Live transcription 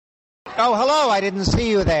Oh, hello, I didn't see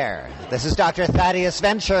you there. This is Dr. Thaddeus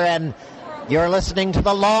Venture, and you're listening to the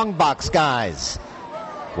Longbox guys.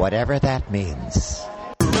 Whatever that means.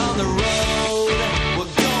 We're on the road,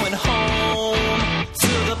 we're going home to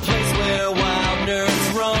the place where wild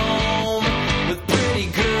nerds roam with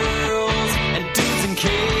pretty girls and dudes and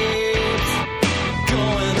kids.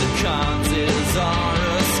 Going to cons is our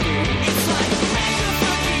escape. It's like Mecca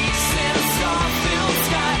for geeks in a star-filled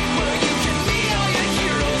sky where you can meet all your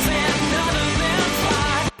heroes and none of them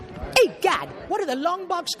fly. Hey, Gad, what are the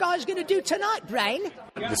Longbox guys going to do tonight, Brain?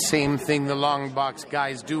 The same thing the Longbox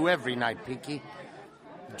guys do every night, Pinky.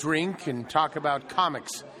 Drink and talk about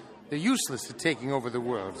comics. They're useless at taking over the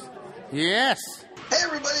world. Yes. Hey,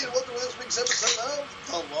 everybody, and welcome to this week's episode of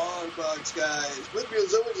The Longbox Guys. With me,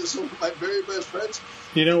 as always, is some of my very best friends.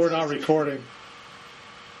 You know we're not recording.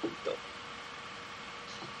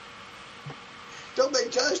 Don't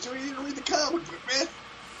make Josh do it. You didn't read the comic book, man.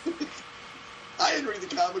 I didn't read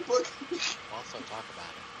the comic book. We'll also talk about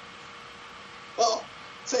it. Well,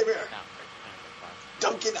 same here. No,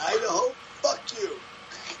 Duncan, Idaho, fuck you.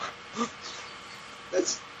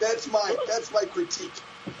 That's my critique.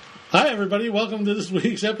 Hi, everybody. Welcome to this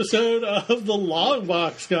week's episode of The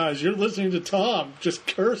Longbox Guys. You're listening to Tom just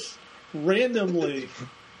curse randomly.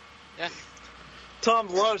 Yeah. Tom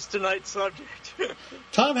loves tonight's subject.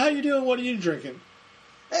 Tom, how you doing? What are you drinking?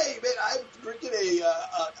 Hey, man, I'm drinking a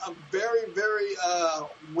very, very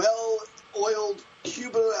well-oiled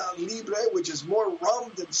Cuba Libre, which is more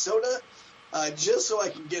rum than soda, just so I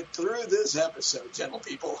can get through this episode, gentle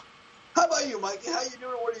people. How about you, Mikey? How you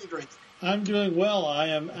doing? What are you drinking? I'm doing well. I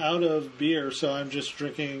am out of beer, so I'm just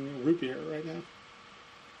drinking root beer right now.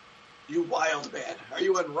 You wild man. Are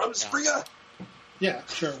you on Rumspringa? Yeah,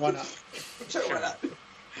 sure. Why not? Sure, why not?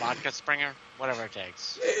 Vodka Springer, whatever it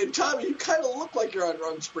takes. And Tommy, you kind of look like you're on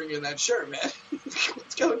Rumspringa in that shirt, man.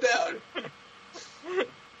 What's going down?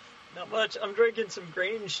 Not much. I'm drinking some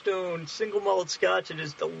Grange-Stone single malt scotch. It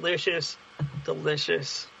is delicious,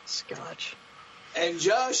 delicious scotch. And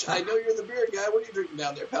Josh, I know you're the beer guy. What are you drinking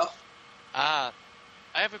down there, pal? I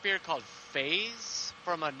have a beer called Phase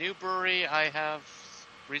from a new brewery I have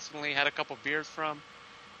recently had a couple beers from.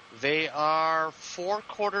 They are Four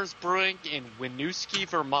Quarters Brewing in Winooski,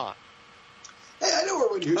 Vermont. Hey, I know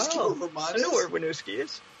where Winooski, Vermont is. I know where Winooski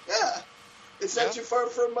is. Yeah. It's not too far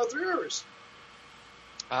from Three Rivers.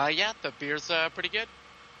 Yeah, the beer's pretty good.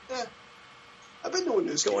 Yeah. I've been to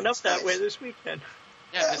Winooski. Going up that way this weekend.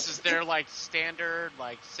 Yeah, this is their standard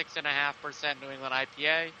 6.5% New England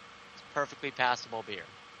IPA. It's perfectly passable beer.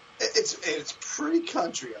 It's pretty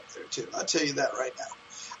country up there too. I'll tell you that right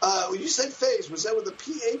now. When you said Phase, was that with a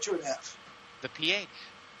PH or an F? The PH.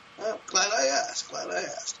 Well, glad I asked.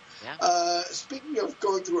 Yeah. Speaking of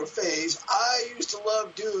going through a phase, I used to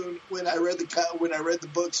love Dune when I read the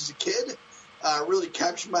books as a kid. Really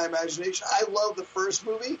captured my imagination. I love the first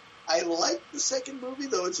movie. I like the second movie,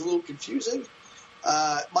 though it's a little confusing.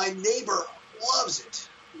 My neighbor loves it.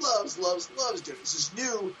 Loves Dune. It's this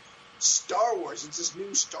new Star Wars. It's this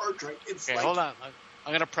new Star Trek. Hold on.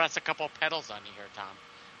 I'm going to press a couple pedals on you here, Tom.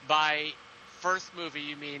 By first movie,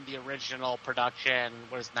 you mean the original production,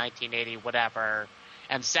 what is 1980, whatever.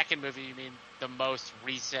 And second movie, you mean the most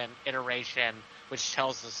recent iteration, which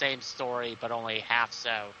tells the same story, but only half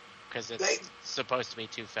so, because it's supposed to be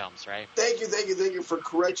two films, right? Thank you for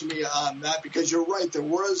correcting me on that, because you're right. There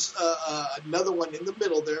was another one in the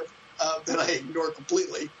middle there that I ignored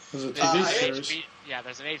completely. Was it TV series?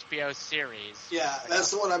 There's an HBO series. Yeah, that's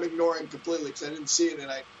the one I'm ignoring completely, because I didn't see it, and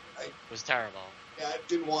I It was terrible. Yeah, I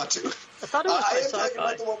didn't want to. I thought it was I am talking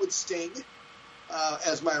about the one with Sting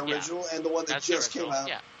as my original, and the one that just came out.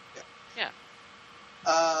 Yeah.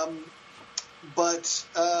 But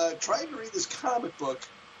trying to read this comic book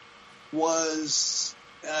was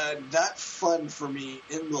not fun for me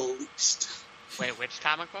in the least. Wait, which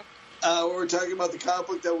comic book? We're talking about the comic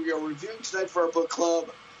book that we are reviewing tonight for our book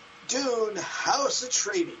club, Dune, House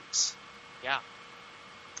Atreides. Yeah.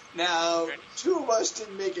 Now, two of us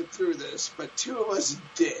didn't make it through this, but two of us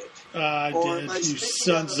did. I did, you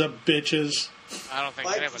sons of bitches. I don't think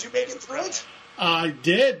Mike, anyone did you make it through it? I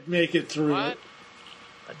did make it through what? it.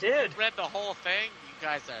 I did. You read the whole thing? You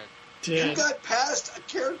guys are... You got past a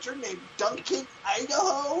character named Duncan,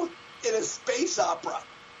 Idaho in a space opera.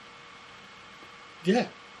 Yeah,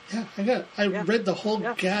 I read the whole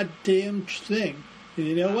goddamn thing. And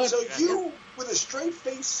you know what? So you, with a straight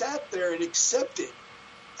face, sat there and accepted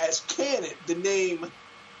as canon the name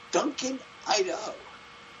Duncan, Idaho.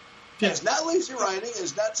 Yeah. It's not lazy writing.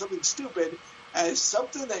 It's not something stupid. As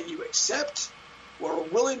something that you accept or are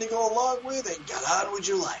willing to go along with and get on with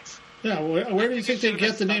your life. Yeah, where do you think they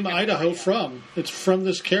get the name Idaho from? It's from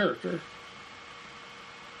this character.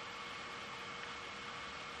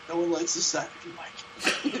 No one likes the sound of you, Mike.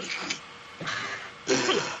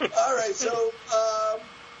 All right, so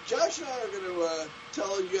Josh and I are going to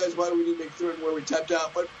tell you guys why we didn't make through and where we tapped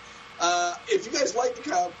out. But if you guys like the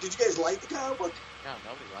comic, did you guys like the comic book? No,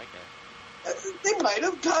 nobody liked it. They might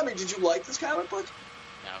have. Tommy, did you like this comic book?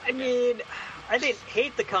 No. I mean, I didn't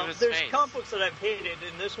hate the comic. There's face. comic books that I've hated,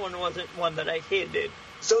 and this one wasn't one that I hated.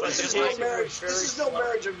 So But this is the no pacing marriage. was very This is no slow.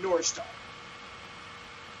 marriage of North Star.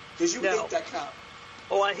 Because you No. hate that comic.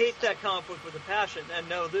 Oh, I hate that comic book with a passion. And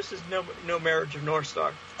no, this is no Marriage of North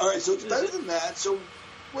Star. All right, so it's better than that. So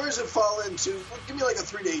where does it fall into? Give me like a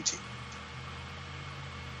 3 to 18.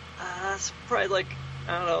 It's probably like,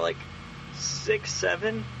 I don't know, like 6,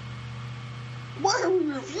 7. Why are we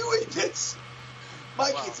reviewing this?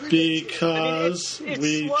 Mikey, 3 to 18. Because I mean, it's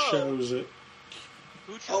we slow. chose it.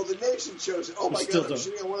 Who chose Oh, the nation chose it. Oh my Still God, I'm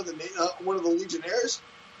don't. shitting on one of the Legionnaires.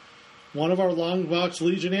 One of our Longbox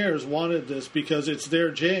Legionnaires wanted this because it's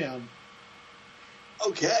their jam.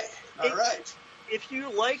 Okay, all It- right. If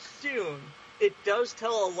you like Dune, it does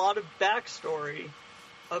tell a lot of backstory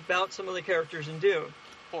about some of the characters in Dune.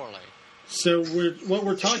 poorly? So what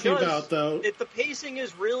we're talking Because about, though, the pacing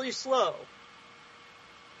is really slow.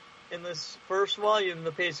 In this first volume,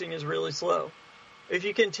 the pacing is really slow. If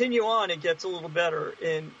you continue on, it gets a little better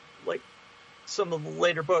in like some of the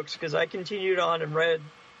later books, because I continued on and read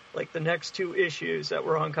like the next 2 issues that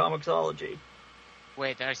were on Comixology.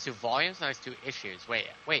 Wait, the next 2 volumes, the next 2 issues. Wait.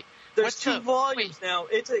 There's What's 2 the- volumes wait. now.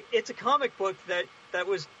 It's a comic book that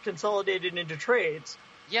was consolidated into trades.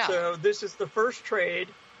 Yeah. So this is the first trade,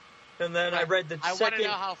 and then I read the I want second. to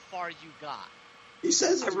know how far you got. He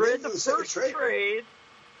says I it's read made the for second first trade. trade.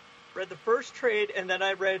 Read the first trade, and then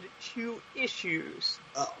I read 2 issues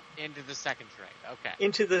Oh, Into the second trade. Okay.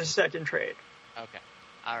 into the second trade. Okay.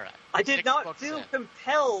 All right. I did 6 not books feel in.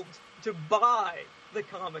 compelled to buy the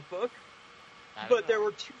comic book, I don't but there know.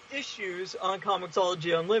 were 2 issues on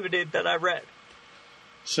Comixology Unlimited that I read.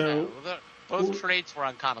 so Yeah, well, both trades were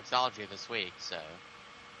on Comixology this week, so.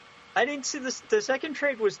 I didn't see this. The second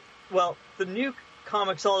trade was, well, the new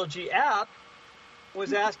Comixology app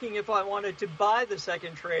was asking if I wanted to buy the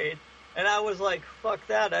second trade, and I was like, fuck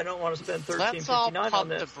that, I don't want to spend Let's all $13.59 on pump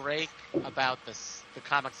this. the brake about the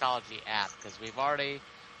Comixology app, because we've already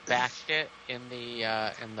bashed it in the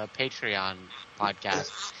Patreon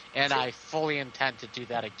podcast, and I fully intend to do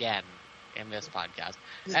that again in this podcast.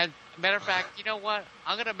 And matter of fact, you know what?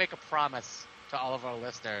 I'm going to make a promise to all of our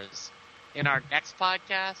listeners. In our next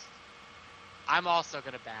podcast, I'm also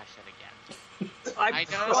going to bash it again. I know.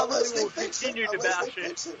 well, probably unless they will fix continue it. to Unless bash they it.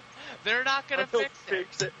 fix it. They're not going to Until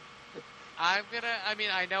fix it.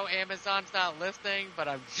 I know Amazon's not listening, but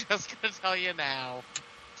I'm just going to tell you now,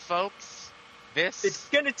 folks, It's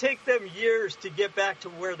going to take them years to get back to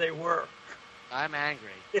where they were I'm angry.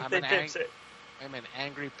 if I'm they an fix it. I'm an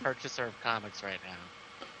angry purchaser of comics right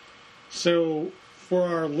now. So, for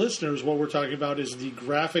our listeners, what we're talking about is the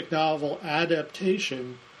graphic novel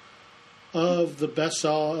adaptation of the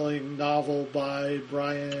best-selling novel by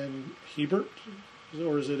Brian Hebert,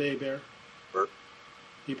 or is it Hebert? Bert?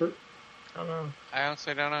 Hebert? I don't know. I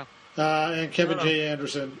honestly don't know. And Kevin I don't know. J.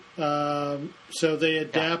 Anderson. So they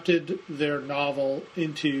adapted their novel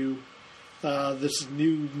into this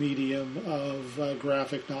new medium of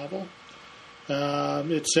graphic novel.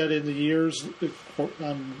 It's set in the years,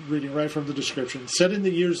 I'm reading right from the description, set in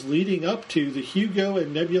the years leading up to the Hugo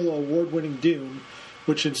and Nebula award-winning Dune,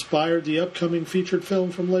 which inspired the upcoming featured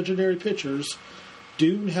film from Legendary Pictures.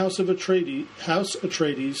 Dune, House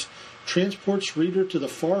Atreides transports reader to the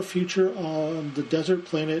far future on the desert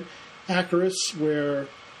planet Acheris, where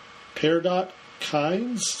Peridot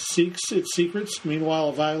Kynes seeks its secrets. Meanwhile,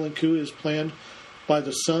 a violent coup is planned by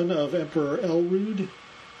the son of Emperor Elrond,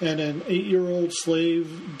 and an 8-year-old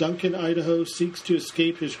slave, Duncan Idaho, seeks to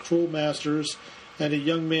escape his cruel masters, and a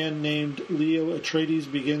young man named Leo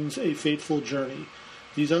Atreides begins a fateful journey.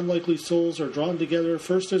 These unlikely souls are drawn together,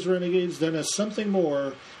 first as renegades, then as something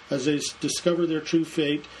more, as they discover their true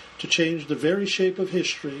fate to change the very shape of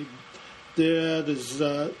history. That is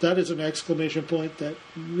an exclamation point that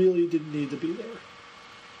really didn't need to be there.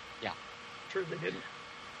 Yeah. True, they didn't.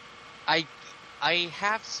 I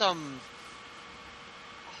have some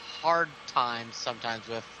hard times sometimes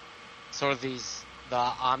with sort of the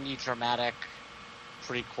omnidramatic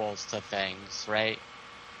prequels to things, right?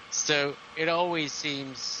 So it always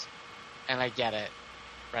seems, and I get it,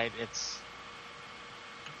 right? It's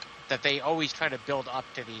that they always try to build up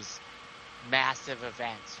to these massive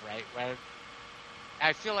events, right? Where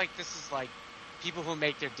I feel like this is like people who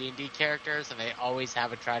make their D&D characters, and they always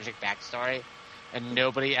have a tragic backstory, and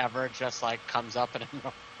nobody ever just, like, comes up in a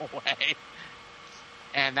normal way.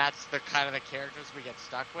 And that's the kind of the characters we get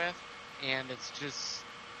stuck with, and it's just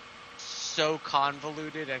so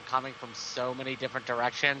convoluted and coming from so many different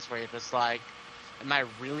directions where you're just like, am I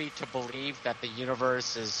really to believe that the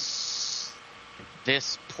universe is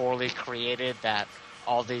this poorly created that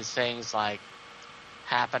all these things, like,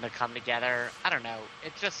 happen to come together? I don't know.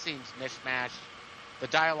 It just seems mishmash. The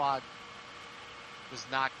dialogue was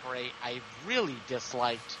not great. I really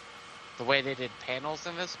disliked the way they did panels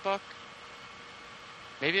in this book.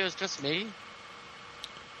 Maybe it was just me.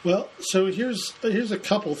 Well, so here's a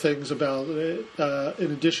couple things about it,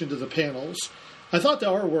 in addition to the panels. I thought the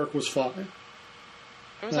artwork was fine.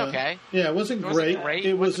 It was okay. Yeah, it wasn't great.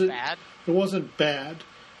 It wasn't bad. It wasn't bad.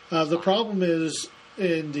 The problem is,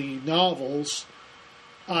 in the novels,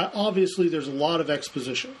 obviously there's a lot of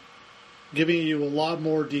exposition, giving you a lot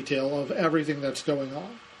more detail of everything that's going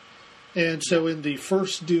on. And so in the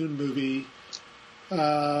first Dune movie,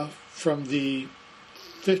 from the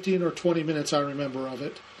 15 or 20 minutes I remember of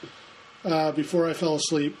it, before I fell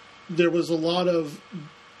asleep, there was a lot of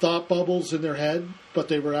thought bubbles in their head, but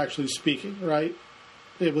they were actually speaking, right?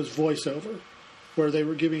 It was voiceover, where they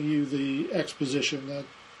were giving you the exposition that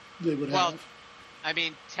they would have. I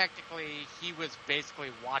mean, technically, he was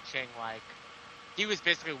basically watching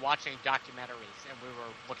documentaries, and we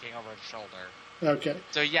were looking over his shoulder. Okay.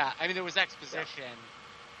 So, yeah, I mean, there was exposition,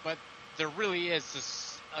 but there really is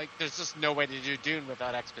this, like, there's just no way to do Dune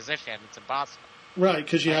without exposition. It's impossible. Right,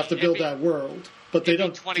 because you have to build that world. But they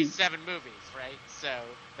don't 27 movies, right? So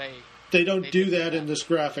they don't do that in this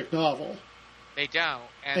graphic novel. They don't,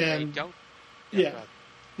 and they don't. Yeah,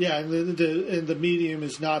 and the medium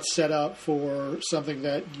is not set up for something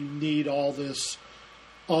that you need all this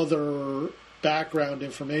other background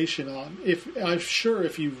information on. I'm sure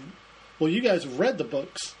if you guys have read the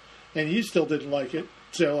books and you still didn't like it.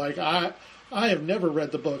 So like I have never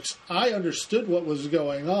read the books. I understood what was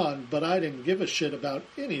going on, but I didn't give a shit about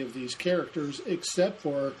any of these characters except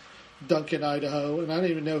for Duncan Idaho, and I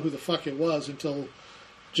didn't even know who the fuck it was until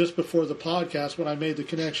just before the podcast when I made the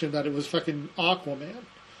connection that it was fucking Aquaman.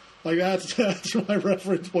 Like, that's my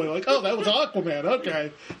reference point. Like, oh, that was Aquaman.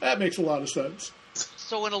 Okay. That makes a lot of sense.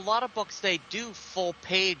 So in a lot of books, they do full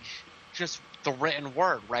page, just the written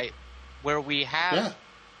word, right? Where we have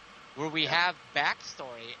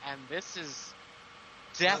backstory, and this is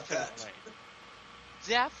definitely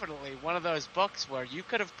one of those books where you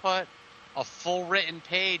could have put a full written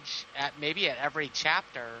page at every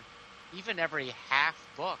chapter, even every half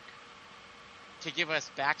book, to give us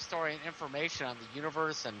backstory and information on the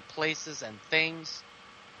universe and places and things.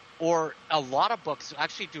 Or a lot of books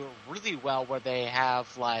actually do it really well where they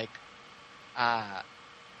have like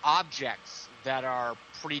objects that are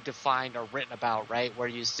predefined or written about, right? Where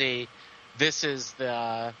you see this is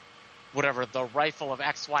the rifle of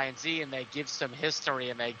X, Y, and Z, and they give some history,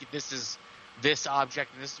 and this is this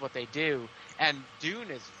object and this is what they do. And Dune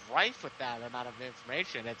is rife with that amount of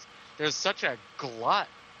information. There's such a glut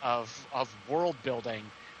of world building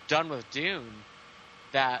done with Dune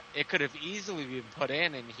that it could have easily been put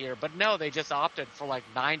in here, but no, they just opted for like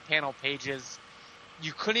 9 panel pages.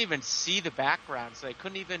 You couldn't even see the background, so they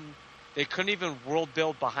couldn't even world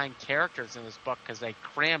build behind characters in this book because they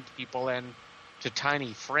crammed people in to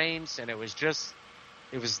tiny frames, and it was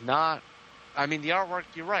not. I mean, the artwork,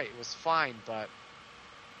 you're right, it was fine, but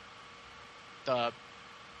the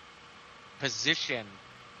position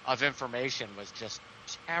of information was just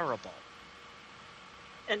terrible.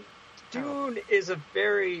 And Dune is a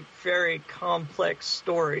very, very complex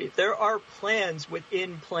story. There are plans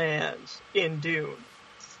within plans in Dune.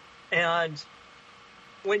 And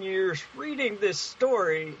when you're reading this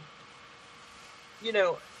story,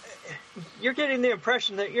 you're getting the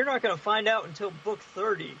impression that you're not going to find out until book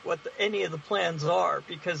 30 what any of the plans are,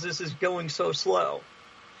 because this is going so slow.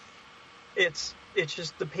 It's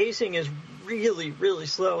just the pacing is really, really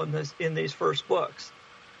slow in these first books.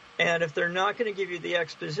 And if they're not going to give you the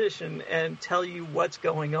exposition and tell you what's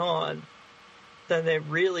going on, then they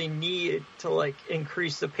really need to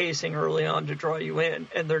increase the pacing early on to draw you in,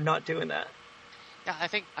 and they're not doing that.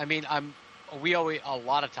 Yeah, we always, a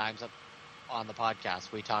lot of times on the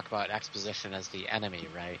podcast, we talk about exposition as the enemy,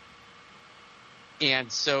 right?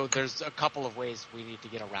 And so there's a couple of ways we need to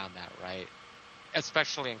get around that, right?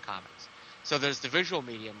 Especially in comics. So there's the visual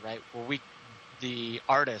medium, right, where the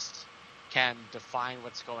artist can define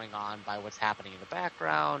what's going on by what's happening in the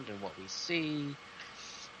background and what we see.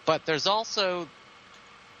 But there's also,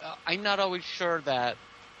 I'm not always sure that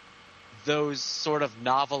those sort of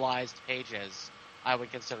novelized pages I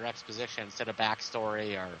would consider exposition instead of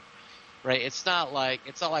backstory, or right. It's not like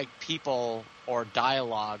people or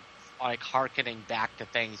dialogue like hearkening back to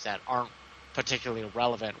things that aren't particularly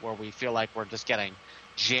relevant, where we feel like we're just getting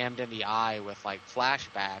jammed in the eye with like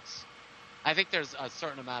flashbacks. I think there's a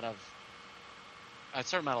certain amount of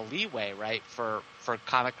leeway, right, for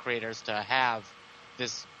comic creators to have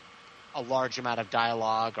a large amount of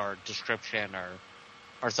dialogue or description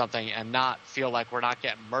or something, and not feel like we're not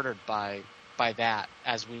getting murdered by that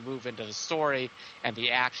as we move into the story and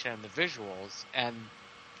the action and the visuals. And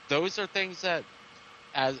those are things that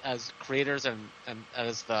as creators and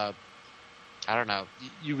as the, I don't know,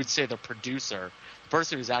 you would say the producer, the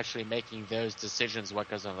person who's actually making those decisions, what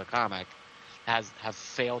goes into the comic, have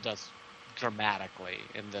failed us dramatically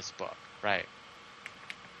in this book, right?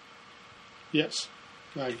 Yes,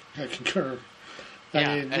 I concur. Yeah,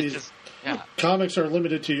 I mean, comics are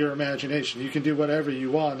limited to your imagination. You can do whatever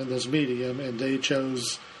you want in this medium, and they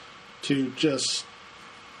chose to just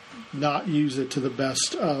not use it to the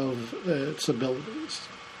best of its abilities.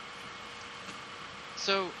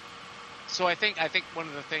 So I think one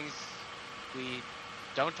of the things we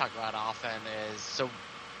don't talk about often is, so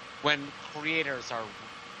when creators are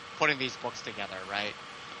putting these books together, right?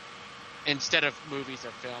 Instead of movies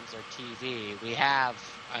or films or TV, we have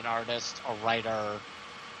an artist, a writer,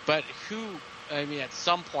 but at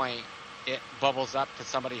some point it bubbles up to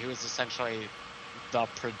somebody who is essentially the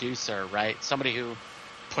producer, right? Somebody who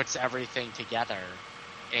puts everything together.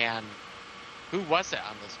 And who was it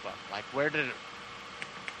on this book? Like,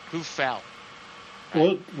 who fell?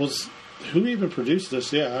 Right? Well, who even produced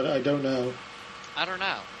this? Yeah, I don't know. I don't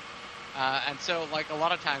know. And so, like, a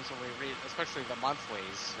lot of times when we read, especially the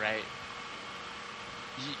monthlies, right,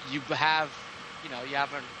 you have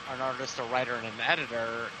an artist, a writer, and an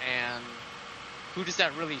editor, and who does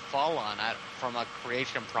that really fall on from a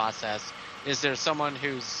creation process? Is there someone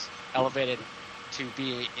who's elevated to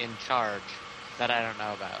be in charge that I don't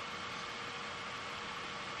know about?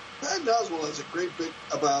 Pat Oswalt has a great bit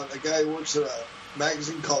about a guy who works at a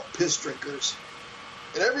magazine called Piss Drinkers.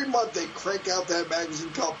 And every month they crank out that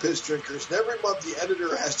magazine called Piss Drinkers. And every month the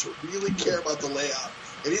editor has to really care about the layout.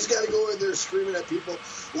 And he's got to go in there screaming at people,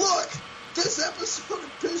 look, this episode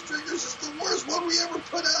of Piss Drinkers is the worst one we ever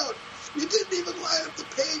put out. You didn't even line up the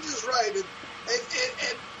pages right. And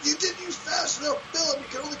you didn't use fast enough film. You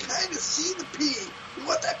can only kind of see the P. You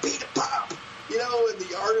want that P to pop. And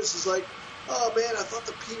the artist is like, oh man, I thought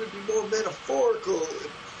the P would be more metaphorical. And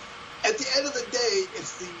at the end of the day,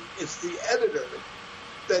 it's the editor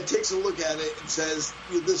that takes a look at it and says,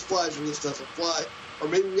 this flies or this doesn't fly. Or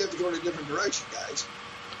maybe we have to go in a different direction, guys.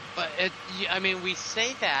 But we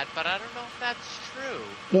say that, but I don't know if that's true.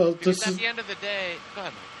 Well, because at the end of the day, go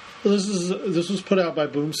ahead, Mike. Well, this was put out by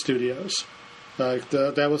Boom Studios. Like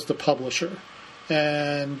that was the publisher,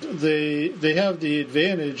 and they have the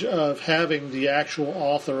advantage of having the actual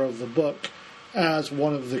author of the book as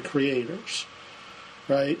one of the creators,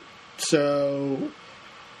 right? So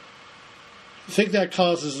I think that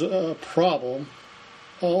causes a problem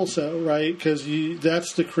also, right? Because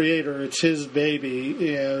that's the creator. It's his baby.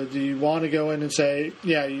 Do you want to go in and say,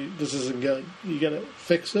 yeah, this isn't good. You got to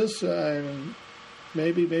fix this? And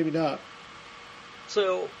maybe not.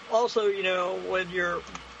 So also, when you've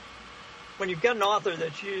got an author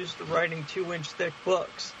that's used to writing 2-inch thick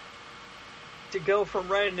books, to go from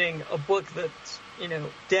writing a book that's,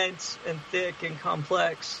 dense and thick and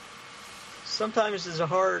complex, sometimes is a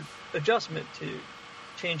hard adjustment to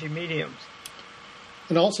changing mediums.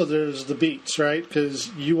 And also there's the beats, right? Because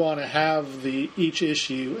you want to have each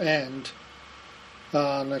issue end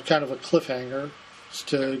on a kind of a cliffhanger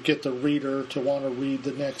to get the reader to want to read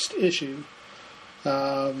the next issue.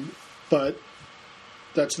 But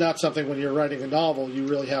that's not something when you're writing a novel you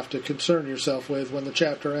really have to concern yourself with. When the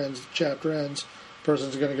chapter ends,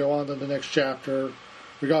 person's going to go on to the next chapter.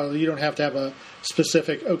 Regardless, you don't have to have a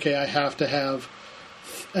specific, okay, I have to have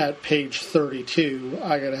at page 32,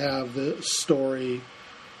 I got to have a story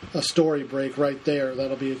break right there.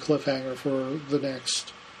 That'll be a cliffhanger for the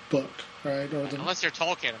next book, right? Unless you're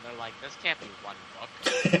Tolkien and they're like, this can't be one book.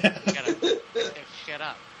 You got to pick shit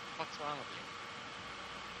up. What's wrong with you?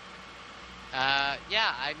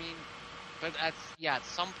 But at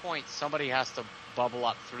some point somebody has to bubble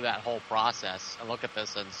up through that whole process and look at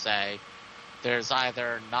this and say, there's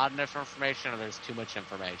either not enough information or there's too much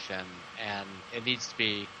information, and it needs to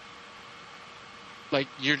be like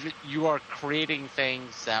you are creating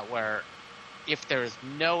things that where if there is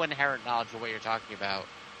no inherent knowledge of what you're talking about,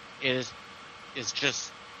 it's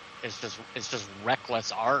just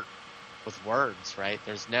reckless art with words, right?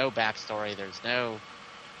 There's no backstory, there's no.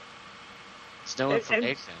 It's no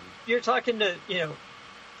information. You're talking to,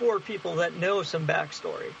 4 people that know some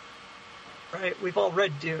backstory, right? We've all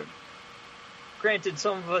read Dune. Granted,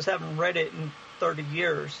 some of us haven't read it in 30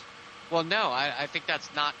 years. Well, no, I think that's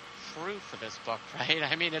not true for this book, right?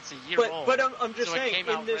 I mean, it's a year old. But I'm just so saying, it came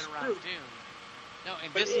out in this right around group. Dune. No,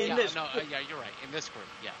 Yeah, you're right. In this group,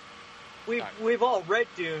 yeah. We've all read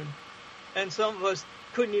Dune, and some of us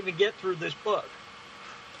couldn't even get through this book.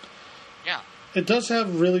 Yeah. It does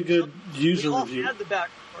have really good user we all review. had the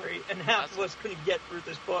backstory, and half of us couldn't get through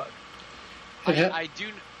this book. I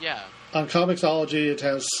do, yeah. On Comixology, it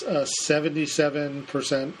has 77%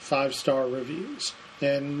 5-star reviews.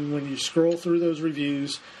 And when you scroll through those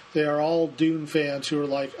reviews, they are all Dune fans who are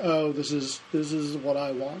like, "Oh, this is what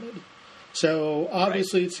I wanted." So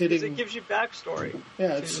obviously, it's hitting. Because it gives you backstory.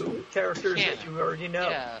 Yeah, it's to characters that you already know.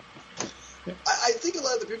 Yeah. I think a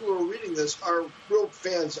lot of the people who are reading this are real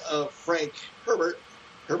fans of Frank Herbert,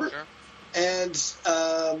 Sure. and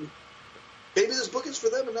maybe this book is for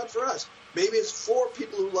them and not for us. Maybe it's for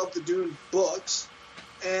people who love the Dune books,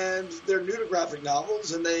 and they're new to graphic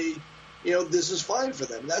novels, and they, this is fine for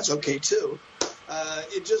them. That's okay too.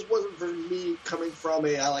 It just wasn't for me coming from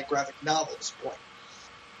I like graphic novels point.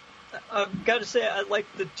 I've got to say, I like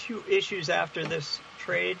the 2 issues after this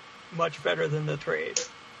trade much better than the trade.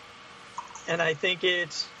 And I think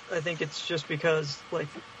it's just because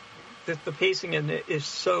the pacing in it is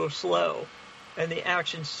so slow, and the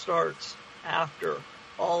action starts after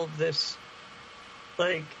all of this,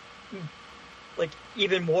 like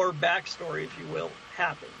even more backstory, if you will,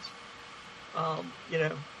 happens.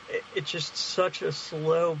 It's just such a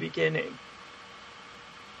slow beginning,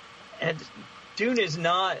 and Dune is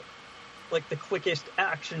not like the quickest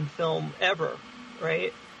action film ever,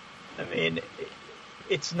 right? I mean,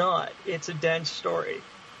 it's not. It's a dense story.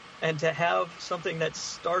 And to have something that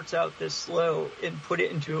starts out this slow and put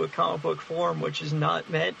it into a comic book form, which is not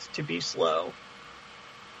meant to be slow,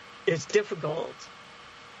 is difficult.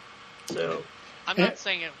 So, I'm not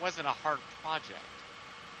saying it wasn't a hard project.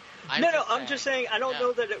 I'm just saying I don't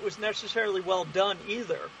know that it was necessarily well done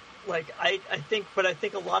either. I think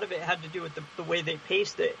a lot of it had to do with the way they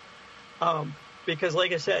paced it. Because,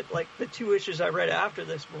 like I said, the 2 issues I read after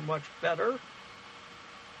this were much better.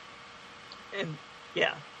 And,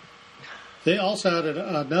 yeah. They also had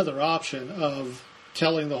another option of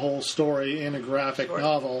telling the whole story in a graphic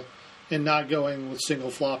novel and not going with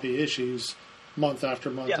single floppy issues month after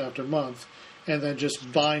month after month, and then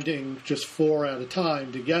just binding just 4 at a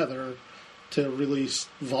time together to release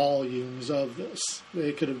volumes of this.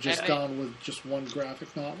 They could have just gone with just one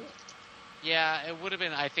graphic novel. Yeah, it would have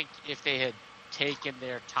been, I think, if they had taken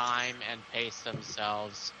their time and paced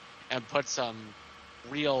themselves and put some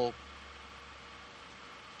real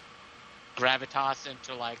gravitas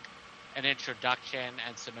into an introduction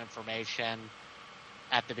and some information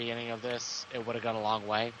at the beginning of this, it would have gone a long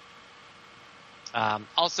way.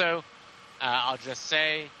 Also, I'll just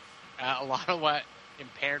say a lot of what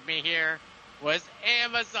impaired me here was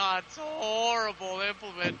Amazon's horrible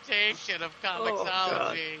implementation of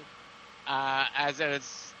Comixology. As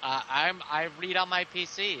it's, I read on my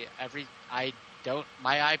PC.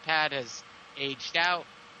 My iPad has aged out.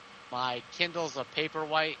 My Kindle's a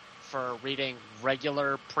Paperwhite for reading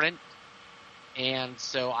regular print, and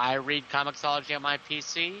so I read Comixology on my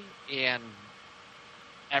PC, and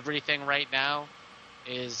everything right now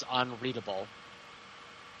is unreadable.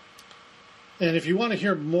 And if you want to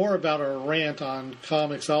hear more about our rant on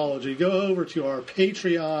Comixology, go over to our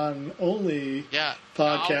Patreon-only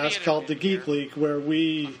podcast called The Geek Leak, where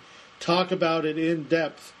we talk about it in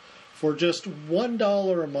depth. For just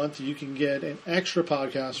 $1 a month, you can get an extra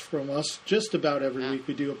podcast from us. Just about every week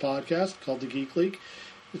we do a podcast called The Geek Leak.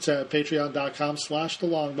 It's at patreon.com/The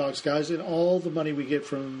Longbox Guys, and all the money we get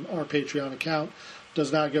from our Patreon account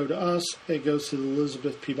does not go to us. It goes to the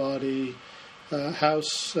Elizabeth Peabody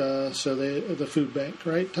House, the food bank,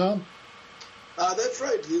 right, Tom? That's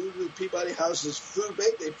right. The Elizabeth Peabody House's food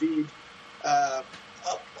bank. They feed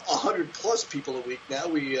 100+ people a week now.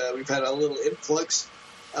 We've had a little influx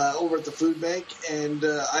over at the food bank, and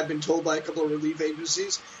I've been told by a couple of relief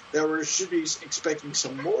agencies that we should be expecting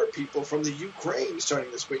some more people from the Ukraine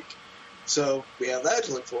starting this week. So we have that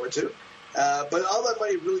to look forward to. But all that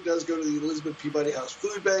money really does go to the Elizabeth Peabody House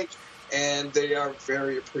Food Bank, and they are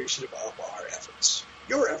very appreciative of our efforts.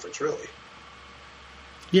 Your efforts, really.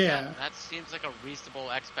 Yeah. That seems like a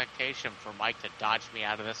reasonable expectation for Mike to dodge me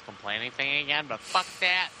out of this complaining thing again, but fuck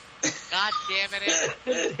that. God damn it.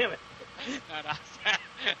 Damn it.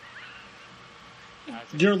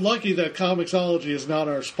 You're lucky that Comixology is not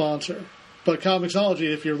our sponsor. But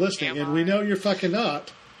Comixology, if you're listening, and we know you're fucking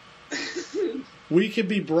not, we can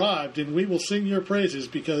be bribed and we will sing your praises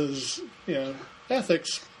because,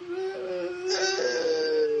 ethics.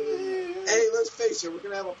 Hey, let's face it, we're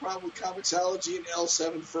going to have a problem with Comixology and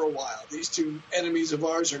L7 for a while. These two enemies of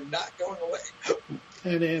ours are not going away.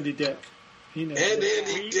 And Andy Dick. He knows And it.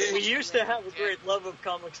 Andy Dick. We used to have a great love of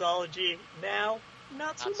Comixology. Now,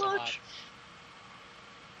 not so much.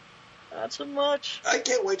 Not so much. I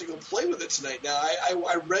can't wait to go play with it tonight. Now,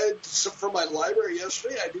 I read some from my library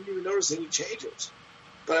yesterday. I didn't even notice any changes.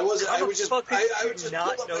 But I wasn't. I was just. I just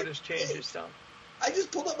not pulled up notice changes, Tom. I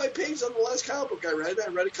just pulled up my page on the last comic book I read. I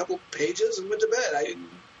read a couple pages and went to bed. I didn't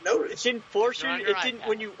notice. It didn't force you. It didn't.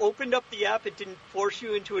 When you opened up the app, it didn't force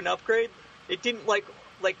you into an upgrade. It didn't like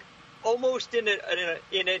almost in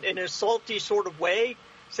a salty sort of way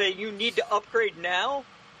say you need to upgrade now.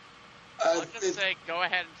 I'll just say, go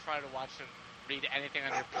ahead and try to read anything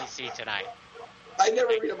on your PC tonight. I never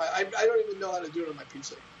read on my. I don't even know how to do it on my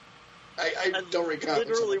PC. I don't read comics.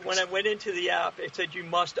 Literally, when I went into the app, it said you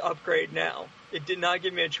must upgrade now. It did not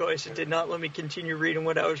give me a choice. It did not let me continue reading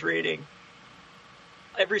what I was reading.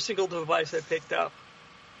 Every single device I picked up,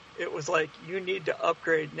 it was like, you need to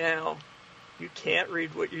upgrade now. You can't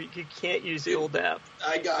read what you can't use the old app.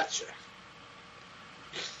 I gotcha.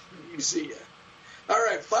 You see ya. All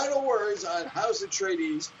right, final words on House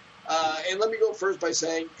Atreides. And let me go first by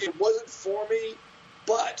saying it wasn't for me,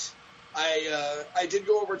 but I did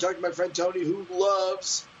go over and talk to my friend Tony, who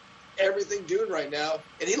loves everything Dune right now,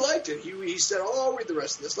 and he liked it. He said, I'll read the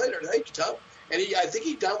rest of this later. Thank you, Tom. And I think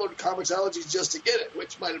he downloaded Comixology just to get it,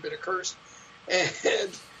 which might have been a curse.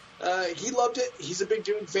 And he loved it. He's a big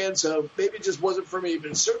Dune fan, so maybe it just wasn't for me,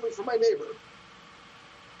 but it's certainly for my neighbor.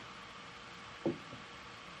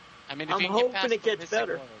 I mean, I'm hoping it gets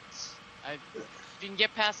better. If you can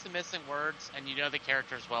get past the missing words and you know the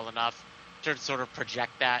characters well enough to sort of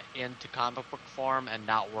project that into comic book form and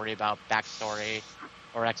not worry about backstory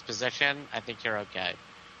or exposition, I think you're okay.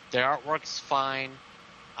 The artwork's fine.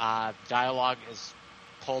 Dialogue is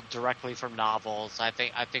pulled directly from novels. I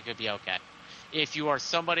think it'd be okay. If you are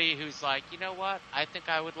somebody who's like, you know what, I think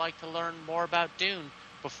I would like to learn more about Dune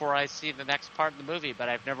before I see the next part of the movie, but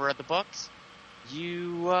I've never read the books,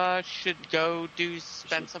 you should go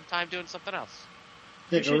spend some time doing something else.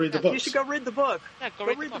 Yeah, go read the book. You should go read the book. Yeah, go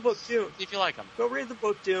read the book, Dune. See if you like them. Go read the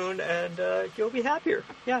book, Dune, and you'll be happier.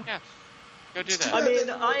 Yeah. Go do that. I mean,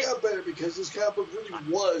 it worked out better because this comic book really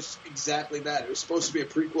was exactly that. It was supposed to be a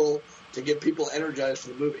prequel to get people energized for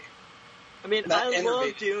the movie. I mean, I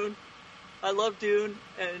love Dune,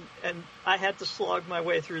 and I had to slog my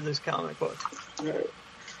way through this comic book. All right.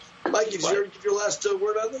 Mikey, did you give your last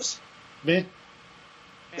word on this? Me?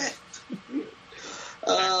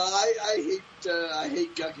 I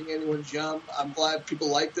hate gucking anyone's yum. I'm glad people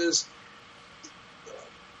like this.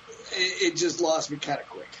 It just lost me kind of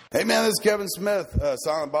quick. Hey man, this is Kevin Smith,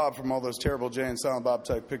 Silent Bob from all those Terrible Jay and Silent Bob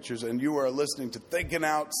type pictures, and you are listening to Thinking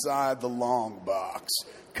Outside the Long Box,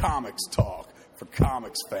 comics talk for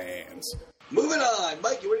comics fans. Moving on,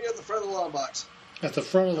 Mikey, what do you have at the front of the long box? At the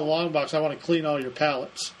front of the long box, I want to clean all your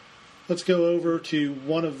palettes. Let's go over to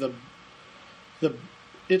one of the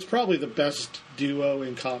it's probably the best duo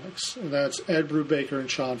in comics, and that's Ed Brubaker and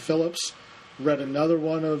Sean Phillips. Read another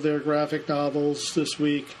one of their graphic novels this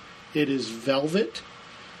week. It is Velvet.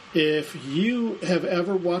 If you have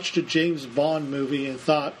ever watched a James Bond movie and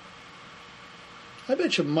thought, I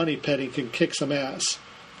bet you Moneypenny can kick some ass,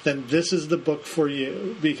 then this is the book for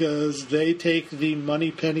you, because they take the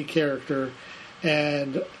Moneypenny character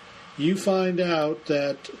and you find out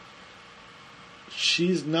that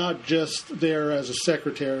she's not just there as a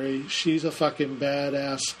secretary. She's a fucking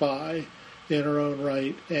badass spy in her own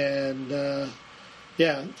right. And,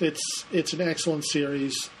 yeah, it's an excellent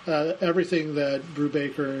series. Everything that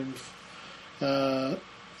Brubaker and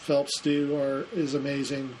Phelps do is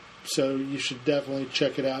amazing. So you should definitely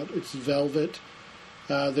check it out. It's Velvet.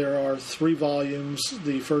 There are 3 volumes.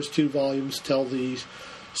 The first 2 volumes tell the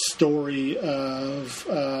story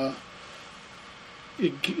of...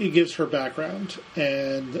 It gives her background,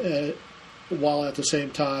 and while at the same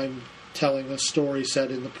time telling a story set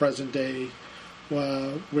in the present day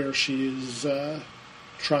where she is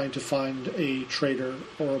trying to find a traitor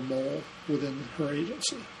or a mole within her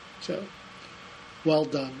agency. So, well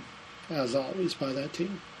done, as always, by that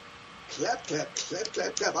team. Clap, clap, clap,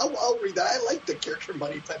 clap, clap. I'll read that. I like the character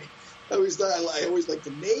Moneypenny. I always like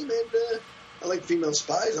the name, and I like female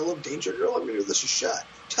spies. I love Danger Girl. I'm going to give this a shot.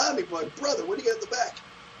 Tommy, my brother, what do you got in the back?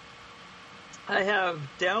 I have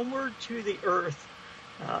Downward to the Earth.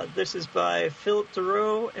 This is by Philip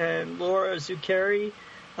Thoreau and Laura Zuccari.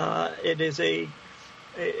 It is a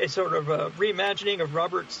sort of a reimagining of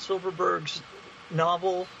Robert Silverberg's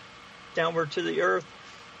novel. downward to the earth.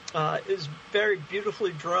 Is very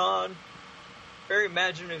beautifully drawn, very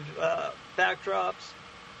imaginative backdrops.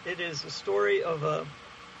 It is a story of a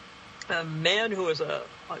man who is a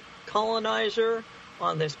colonizer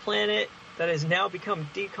on this planet that has now become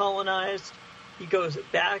decolonized. He goes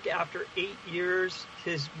back after 8 years.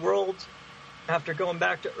 His world, after going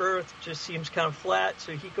back to Earth, just seems kind of flat.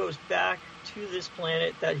 So he goes back to this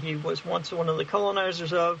planet that he was once one of the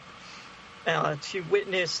colonizers of to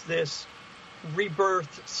witness this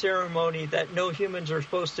rebirth ceremony that no humans are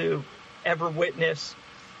supposed to ever witness.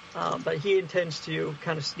 But he intends to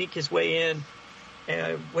kind of sneak his way in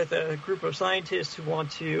with a group of scientists who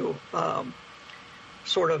want to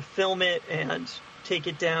sort of film it and take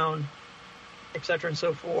it down, etc. and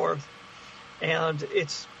so forth. And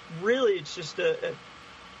it's just a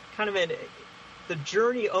kind of the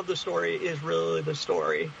journey of the story is really the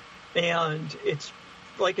story. And it's,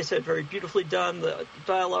 like I said, very beautifully done. The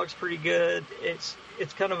dialogue's pretty good. It's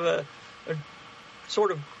kind of a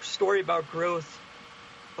sort of story about growth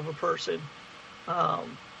of a person.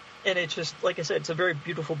 And it's just, like I said, it's a very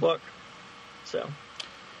beautiful book. So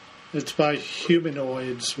it's by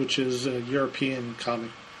Humanoids, which is a European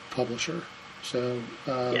comic publisher. So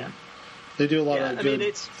they do a lot of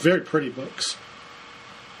good, very pretty books.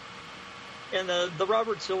 And the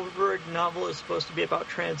Robert Silverberg novel is supposed to be about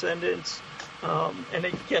transcendence. And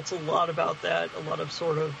it gets a lot about that, a lot of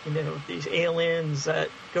sort of, these aliens that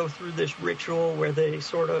go through this ritual where they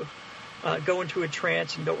sort of go into a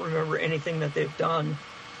trance and don't remember anything that they've done,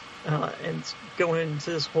 and go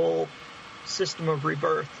into this whole system of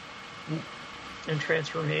rebirth and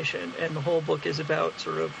transformation. And the whole book is about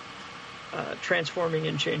sort of transforming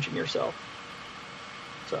and changing yourself.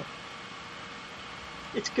 So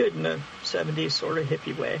it's good in a 70s sort of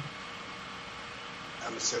hippie way.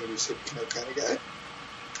 I'm a 70s hippie kind of guy.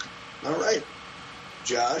 All right.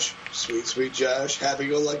 Josh, sweet Josh,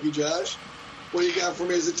 happy-go-lucky Josh. What do you got for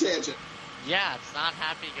me as a tangent? Yeah, it's not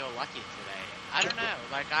happy-go-lucky today. I don't know.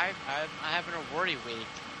 Like I'm having a worry week.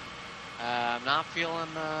 I'm not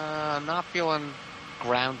feeling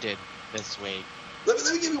grounded this week. Let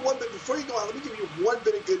me give you one bit before you go on. Let me give you one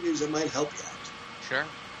bit of good news that might help you out. Sure.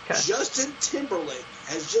 Okay. Justin Timberlake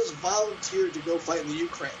has just volunteered to go fight in the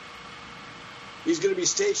Ukraine. He's going to be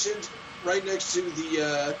stationed right next to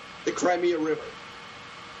the Crimea River.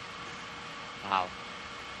 Wow.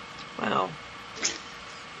 Wow.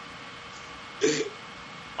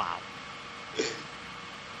 Wow.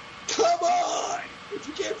 Come on! If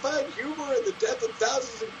you can't find humor in the death of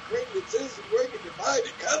thousands of Ukrainian citizens working to find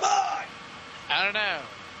it, come on! I don't know.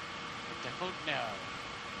 I don't know.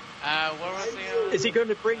 What was the? Is he going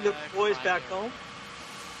to bring the boys back home?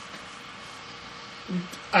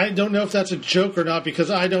 I don't know if that's a joke or not because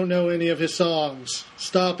I don't know any of his songs.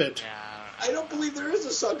 Stop it. Yeah, I don't believe there is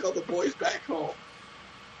a song called The Boys Back Home.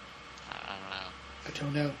 I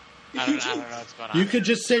don't know. I don't know what's going on. You could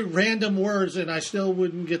just say random words and I still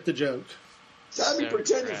wouldn't get the joke. Tommy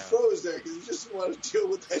pretended froze there because he just wanted to deal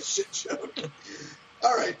with that shit joke.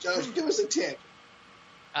 All right, Josh, give us a tangent.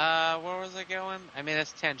 Where was I going? I mean,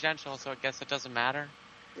 it's tangential, so I guess it doesn't matter.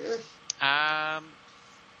 Yeah.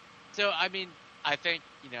 So, I mean, I think,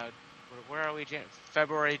 where are we?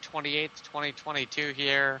 February 28th, 2022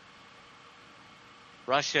 here.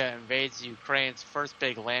 Russia invades Ukraine's first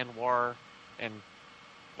big land war in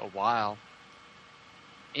a while.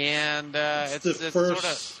 And it's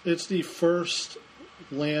the first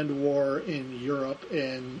land war in Europe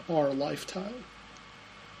in our lifetime.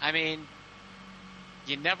 I mean,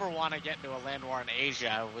 you never want to get into a land war in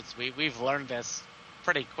Asia. We've learned this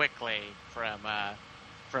pretty quickly from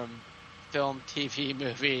film, TV,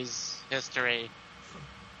 movies, history.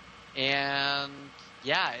 And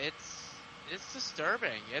yeah, it's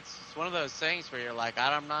disturbing. It's one of those things where you're like,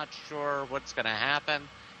 I'm not sure what's going to happen.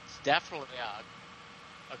 It's definitely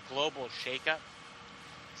a global shakeup.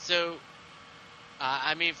 So,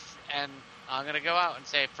 I mean, and I'm going to go out and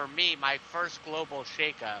say, for me, my first global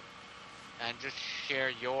shakeup, and just share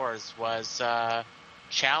yours, was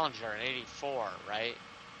Challenger in '84, right?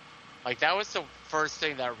 Like, that was the first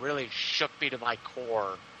thing that really shook me to my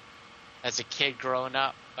core as a kid growing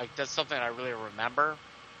up. Like, that's something I really remember.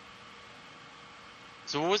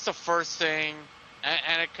 So what was the first thing,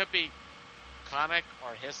 and it could be comic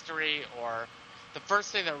or history, or the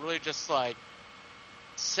first thing that really just, like,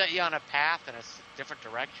 set you on a path in a different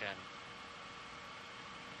direction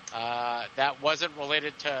that wasn't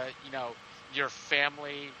related to, your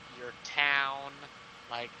family, your town?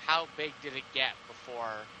 Like, how big did it get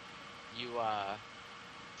before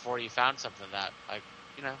you found something that, like,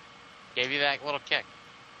 gave you that little kick?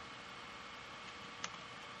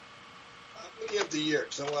 looking up the year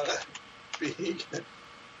because I want to be.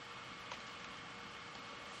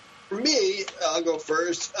 For me, I'll go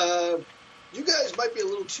first. You guys might be a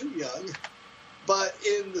little too young, but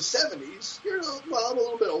in the 70s, I'm a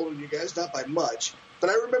little bit older than you guys, not by much, but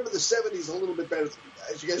I remember the 70s a little bit better than you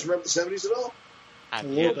guys. You guys remember the 70s at all? A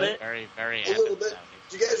little bit. Very, very. A little bit.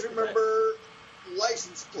 Do you guys remember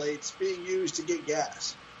license plates being used to get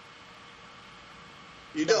gas?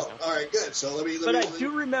 You don't? All right, good. So let me. But I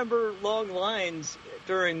do remember long lines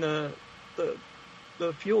during the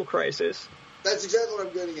fuel crisis. That's exactly what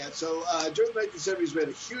I'm getting at. So during the 1970s, we had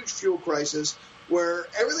a huge fuel crisis where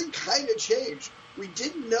everything kind of changed. We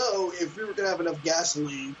didn't know if we were going to have enough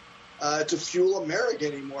gasoline to fuel America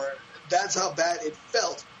anymore. That's how bad it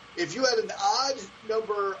felt. If you had an odd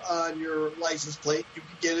number on your license plate, you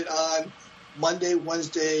could get it on Monday,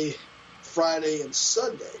 Wednesday, Friday, and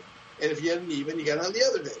Sunday. And if you had an even, you got it on the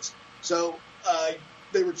other days. So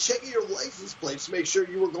they were checking your license plates to make sure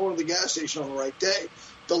you were going to the gas station on the right day.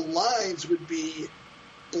 The lines would be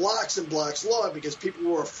blocks and blocks long because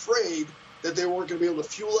people were afraid that they weren't going to be able to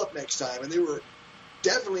fuel up next time. And they were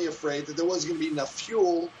definitely afraid that there wasn't going to be enough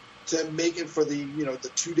fuel to make it for the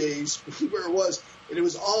 2 days where it was. And it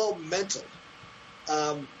was all mental.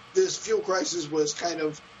 This fuel crisis was kind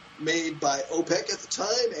of made by OPEC at the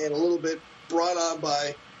time and a little bit brought on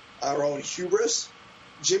by our own hubris.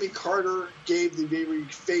 Jimmy Carter gave the very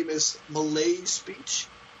famous Malaise speech,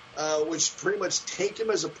 which pretty much tanked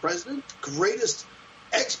him as a president. Greatest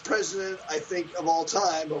ex-president, I think, of all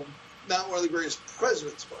time, but not one of the greatest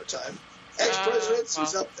presidents of our time. Ex-presidents,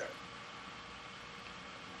 he's up there.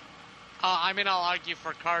 I'll argue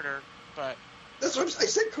for Carter, but... That's what I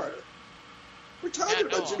said, Carter. We're talking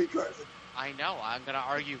about Jimmy Carter. I know. I'm going to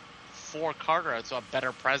argue for Carter as a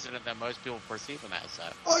better president than most people perceive him as.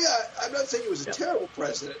 Oh, yeah. I'm not saying he was a terrible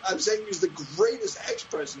president. I'm saying he was the greatest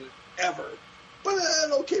ex-president ever, but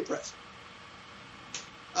an okay president.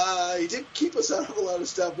 He did keep us out of a lot of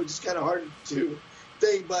stuff, which is kind of hard to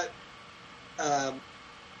think, but that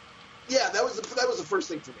was the first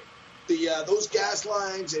thing for me. Those gas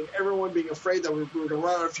lines and everyone being afraid that we were going to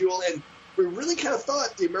run out of fuel, and we really kind of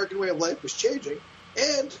thought the American way of life was changing,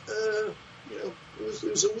 and it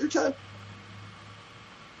was a weird time.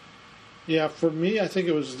 Yeah, for me, I think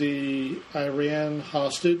it was the Iran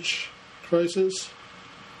hostage crisis.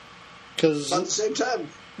 Cause, about the same time.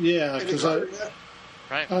 Yeah, because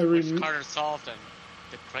which Carter solved and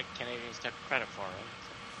the Canadians took credit for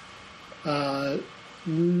it.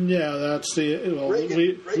 Yeah, that's the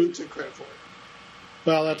Reagan took credit for it.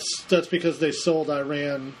 Well, that's because they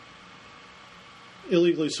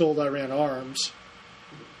illegally sold Iran arms,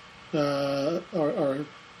 or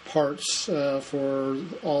parts for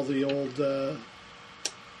all the old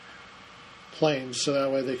planes, so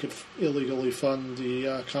that way they could illegally fund the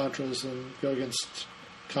Contras and go against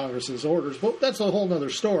Congress's orders. Well, that's a whole other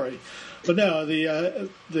story. But no,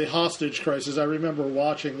 the hostage crisis, I remember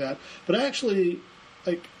watching that. But actually,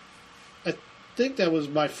 I think that was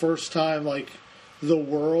my first time, the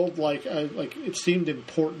world, it seemed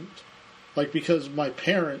important. Because my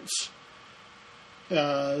parents,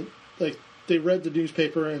 they read the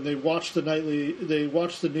newspaper and they watched the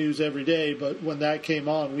news every day, but when that came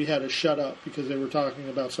on, we had to shut up because they were talking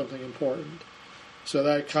about something important. So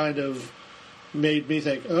that kind of made me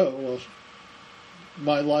think, oh, well,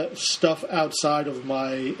 my stuff outside of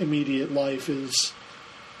my immediate life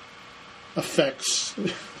affects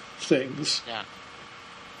things. Yeah.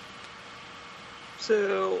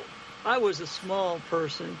 So I was a small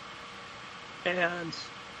person, and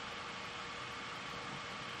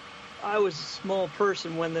I was a small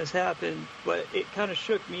person when this happened, but it kind of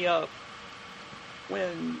shook me up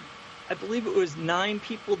when I believe it was 9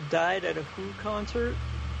 people died at a Who concert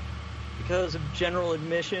because of general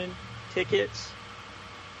admission tickets.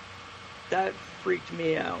 That freaked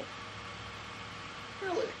me out.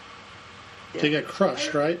 Really? Yeah. They got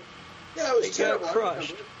crushed, right? Yeah, it was terrible. Got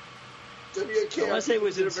crushed. WKRP Unless it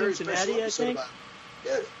was did in a very Cincinnati, special I episode think. about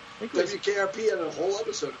it. Yeah, WKRP had a whole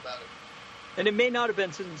episode about it. And it may not have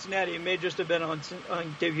been Cincinnati. It may just have been on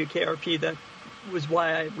WKRP. That was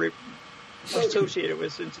why I associated it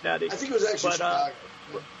with Cincinnati. I think it was actually Chicago.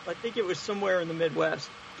 I think it was somewhere in the Midwest.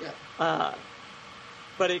 Yeah.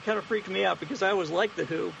 But it kind of freaked me out because I always liked The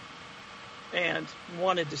Who and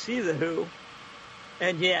wanted to see The Who.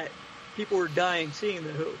 And yet, people were dying seeing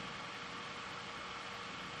The Who.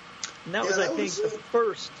 And that was, I think, the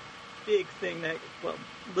first big thing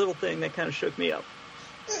little thing that kind of shook me up.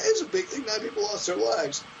 It was a big thing. 9 people lost their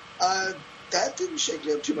lives. That didn't shake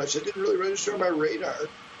me up too much. It didn't really register on my radar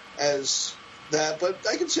as that, but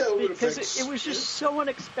I can see how it would affect. Because it was just so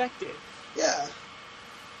unexpected. Yeah.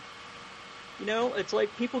 You know, it's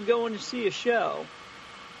like people going to see a show,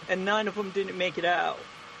 and 9 of them didn't make it out.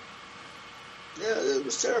 Yeah, it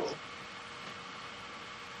was terrible.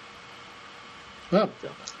 Well,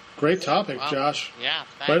 great topic, Josh. Yeah,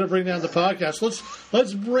 Way to bring down the podcast.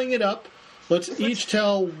 Let's bring it up. Let's each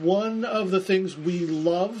tell one of the things we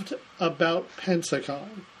loved about Pensacon,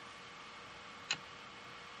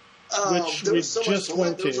 which we just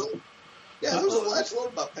went to. There was a lot to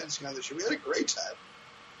love about Pensacon this year. We had a great time.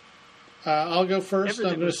 I'll go first.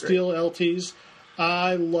 Everything I'm going to steal LT's.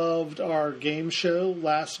 I loved our game show,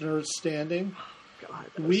 Last Nerd Standing. God,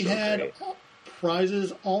 We had great.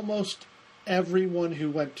 prizes. Almost everyone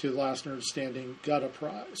who went to Last Nerd Standing got a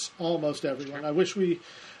prize. Almost everyone. I wish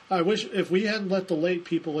if we hadn't let the late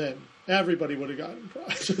people in, everybody would have gotten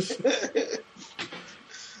prizes.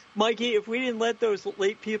 Mikey, if we didn't let those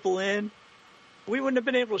late people in, we wouldn't have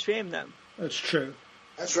been able to shame them. That's true.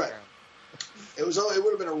 That's right. It would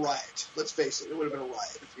have been a riot. Let's face it. It would have been a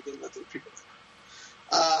riot if we didn't let those people in.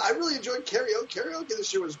 I really enjoyed karaoke. Karaoke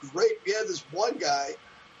this year was great. We had this one guy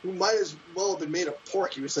who might as well have been made of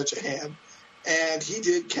pork. He was such a ham. And he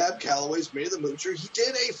did Cab Calloway's Minnie the Moocher. He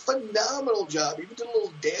did a phenomenal job. He even did a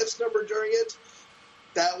little dance number during it.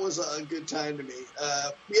 That was a good time to me.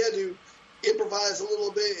 We had to improvise a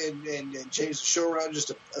little bit and change the show around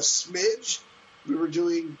just a smidge. We were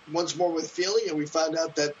doing Once More with Feeling, and we found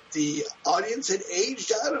out that the audience had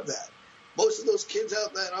aged out of that. Most of those kids out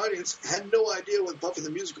in that audience had no idea what Buffy the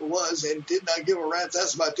Musical was and did not give a rat's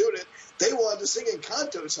ass about doing it. They wanted to sing in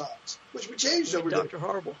canto songs, which we changed over Dr.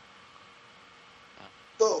 Horrible.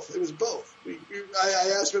 Both. It was both.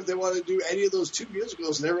 I asked them if they wanted to do any of those 2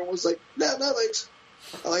 musicals, and everyone was like, no, thanks.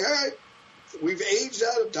 I'm like, all right. We've aged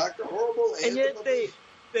out of Dr. Horrible. And yet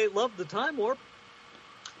they loved the Time Warp.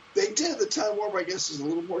 They did. The Time Warp, I guess, is a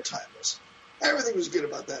little more timeless. Everything was good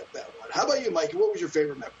about that one. How about you, Mikey? What was your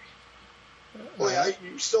favorite memory? That's right.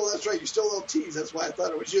 You stole LT's. That's why I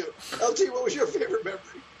thought it was you. LT, what was your favorite memory?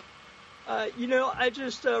 I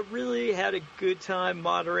just really had a good time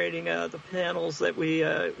moderating the panels that we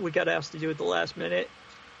got asked to do at the last minute.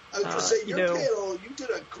 I was going to say, panel, you did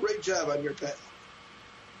a great job on your panel.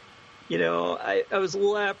 I was a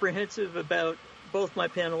little apprehensive about both my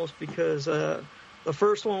panels because the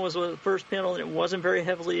first one was the first panel and it wasn't very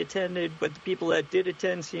heavily attended, but the people that did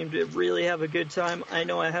attend seemed to really have a good time. I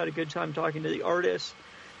know I had a good time talking to the artists.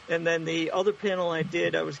 And then the other panel I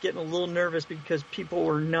did, I was getting a little nervous because people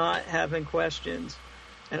were not having questions.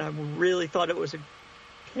 And I really thought it was a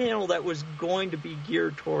panel that was going to be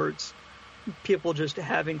geared towards people just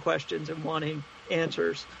having questions and wanting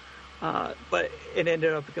answers. But it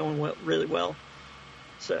ended up going really well.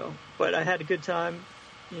 But I had a good time,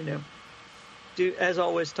 as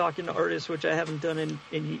always, talking to artists, which I haven't done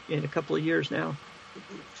in a couple of years now.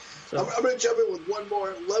 So. I'm going to jump in with one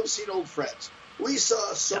more. Love seeing old friends. We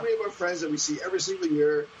saw so many of our friends that we see every single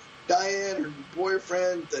year. Diane, her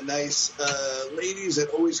boyfriend, the nice ladies that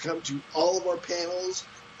always come to all of our panels.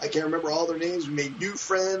 I can't remember all their names. We made new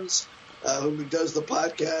friends who does the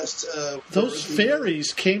podcast. Those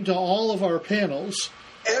fairies came to all of our panels.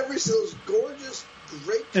 Every those gorgeous,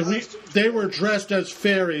 great costumes. And they were dressed as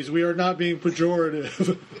fairies. We are not being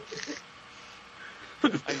pejorative.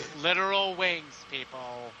 Like literal wings,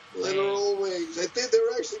 people. Literal wings. I think they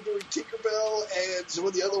were actually doing Tinkerbell and some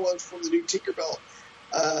of the other ones from the new Tinkerbell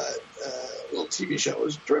little TV show. It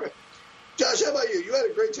was terrific. Josh, how about you? You had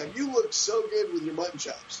a great time. You looked so good with your mutton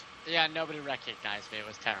chops. Yeah, nobody recognized me. It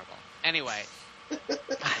was terrible. Anyway.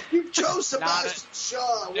 You chose Sebastian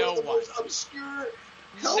Shaw, one of the most obscure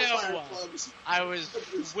Hellfire clubs. I was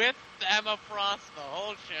with Emma Frost the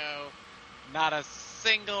whole show. Not a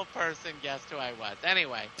single person guessed who I was.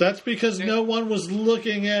 Anyway. That's because no one was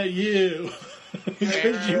looking at you.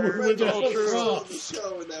 Because you were with Emma Frost. The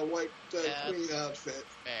show in that white queen outfit.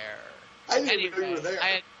 Fair. I didn't even know you were there.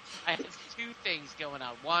 I had 2 things going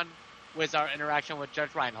on. One was our interaction with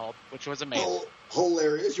Judge Reinhold, which was amazing.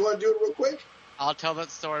 Hilarious. You want to do it real quick? I'll tell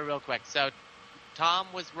that story real quick. So, Tom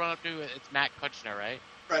was run up to, it's Matt Kutchner, right?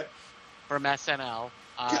 Right. From SNL,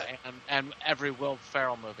 and every Will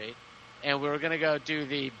Ferrell movie. And we were going to go do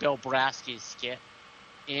the Bill Brasky skit.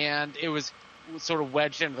 And it was sort of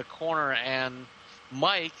wedged into the corner, and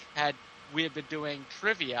we had been doing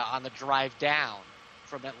trivia on the drive down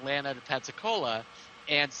from Atlanta to Pensacola,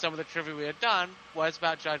 and some of the trivia we had done was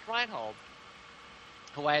about Judge Reinhold,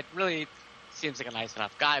 who I had really seems like a nice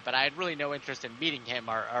enough guy, but I had really no interest in meeting him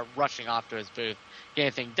or rushing off to his booth, get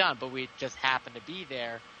anything done, but we just happened to be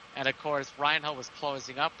there, and of course Reinhold was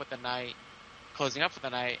closing up for the night,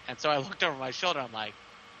 and so I looked over my shoulder, I'm like,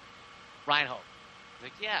 Reinhold.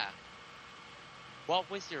 Like, yeah. What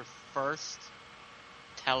was your first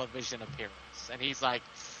television appearance? And he's like,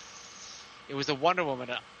 it was a Wonder Woman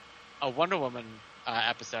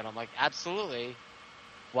episode. I'm like, absolutely.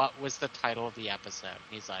 What was the title of the episode?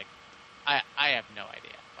 And he's like, I have no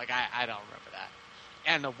idea. Like, I don't remember that.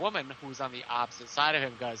 And the woman who's on the opposite side of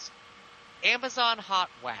him goes, Amazon Hot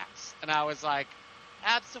Wax. And I was like,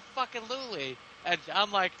 abso-fucking-lutely. And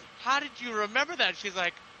I'm like, how did you remember that? She's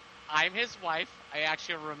like, I'm his wife. I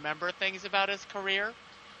actually remember things about his career.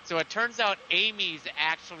 So it turns out Amy's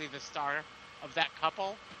actually the star of that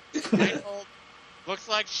couple. Reinhold looks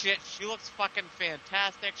like shit. She looks fucking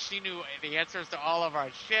fantastic. She knew the answers to all of our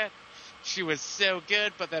shit. She was so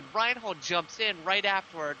good. But then Reinhold jumps in right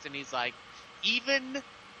afterwards, and he's like, even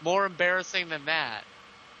more embarrassing than that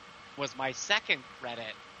was my second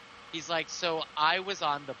credit. He's like, so I was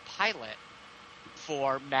on the pilot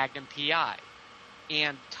for Magnum P.I.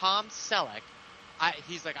 And Tom Selleck,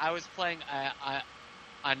 he's like, I was playing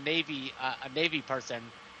a Navy person,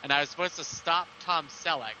 and I was supposed to stop Tom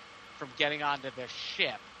Selleck from getting onto the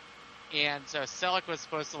ship. And so Selleck was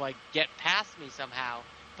supposed to, like, get past me somehow,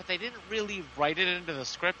 but they didn't really write it into the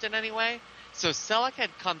script in any way. So Selleck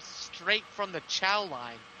had come straight from the chow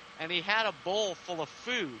line, and he had a bowl full of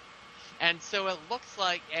food. And so it looks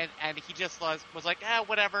like, and he just was like,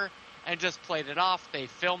 whatever, and just played it off. They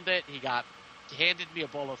filmed it. He handed me a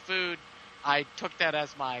bowl of food. I took that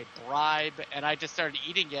as my bribe, and I just started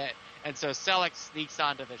eating it. And so Selleck sneaks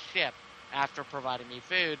onto the ship after providing me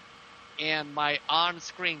food. And my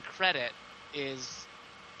on-screen credit is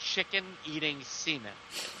chicken eating semen.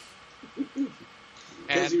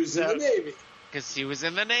 Because he was in the Navy. Because he was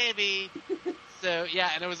in the Navy. So, yeah,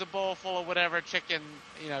 and it was a bowl full of whatever chicken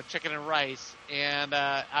and rice. And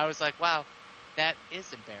I was like, wow, that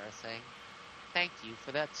is embarrassing. Thank you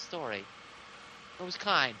for that story. It was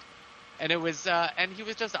kind. And it was, and he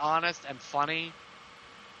was just honest and funny.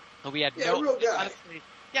 And we had real guy. Honestly,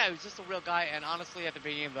 yeah, he was just a real guy. And honestly, at the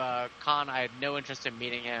beginning of the con, I had no interest in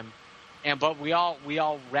meeting him. But we all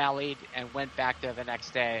rallied and went back there the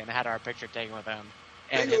next day and had our picture taken with him.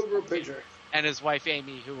 And picture. And his wife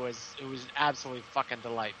Amy, who was absolutely fucking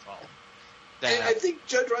delightful. And I think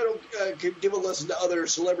Judge Reinhold could give a lesson to other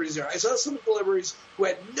celebrities there. I saw some celebrities who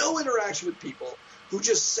had no interaction with people, who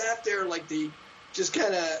just sat there like just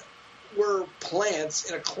kind of were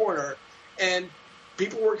plants in a corner, and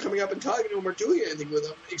people weren't coming up and talking to them or doing anything with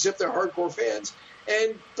them except they're hardcore fans.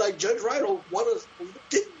 And like Judge Reinhold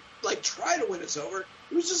didn't like try to win us over.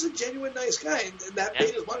 He was just a genuine nice guy, and that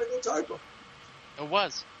made us want to go talk to him. It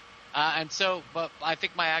was. But I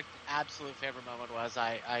think my absolute favorite moment was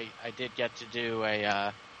I did get to do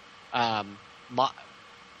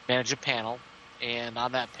manage a panel, and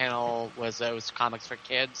on that panel was comics for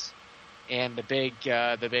kids, and the big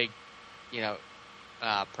person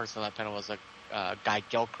on that panel was Guy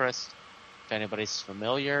Gilchrist, if anybody's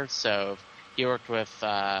familiar. So he worked with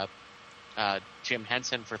Jim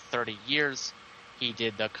Henson for 30 years. He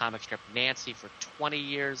did the comic strip Nancy for 20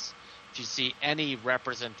 years. If you see any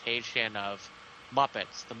representation of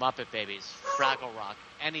Muppets, the Muppet Babies, Fraggle Rock,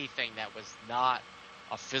 anything that was not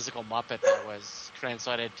a physical Muppet that was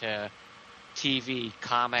translated to TV,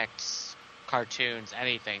 comics, cartoons,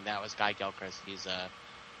 anything, that was Guy Gilchrist. He's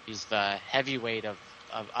the heavyweight of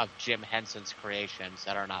Jim Henson's creations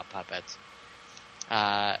that are not puppets.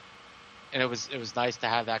 And it was nice to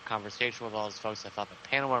have that conversation with all those folks. I thought the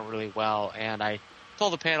panel went really well, and I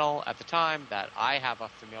told the panel at the time that I have a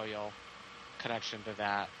familial connection to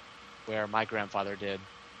that, where my grandfather did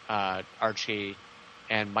Archie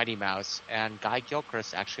and Mighty Mouse, and Guy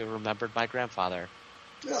Gilchrist actually remembered my grandfather.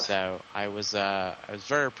 Yeah. So I was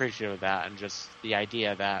very appreciative of that, and just the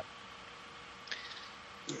idea that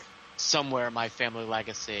somewhere in my family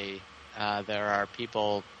legacy there are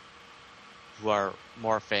people who are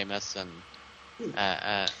more famous and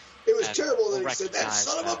it was terrible that he said, that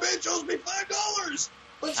son of a bitch owes me $5,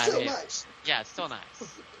 but still nice. Yeah, it's still nice.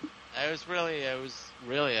 It was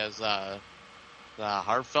really a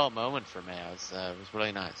heartfelt moment for me. It was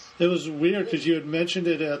really nice. It was weird because you had mentioned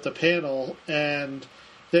it at the panel, and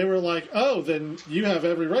they were like, oh, then you have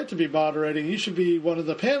every right to be moderating. You should be one of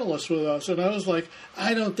the panelists with us. And I was like,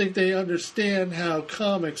 I don't think they understand how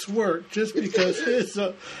comics work. Just because his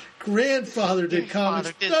grandfather did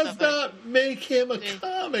comics does not make him a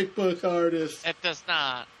comic book artist. It does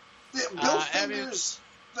not.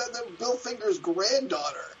 Bill Finger's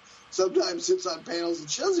granddaughter sometimes sits on panels, and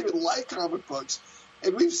she doesn't even like comic books.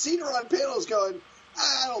 And we've seen her on panels going,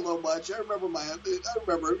 I don't know much. I remember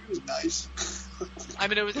he was nice. I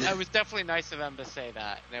mean, it was definitely nice of them to say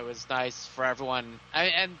that, and it was nice for everyone.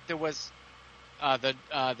 And there was the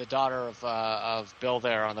daughter of Bill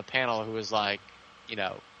there on the panel who was like,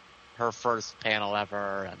 her first panel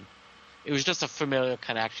ever, and it was just a familiar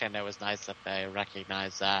connection. It was nice that they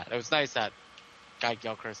recognized that. It was nice that Guy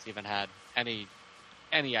Gilchrist even had any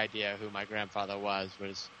idea who my grandfather was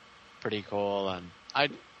pretty cool. And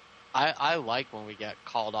I like when we get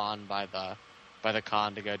called on by the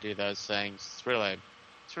con to go do those things. It's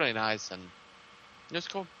really nice, and it was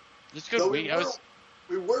cool. It was good. So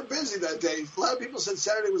we were busy that day. A lot of people said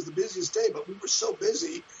Saturday was the busiest day, but we were so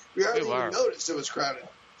busy we hardly even noticed it was crowded.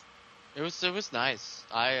 It was nice.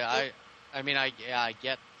 I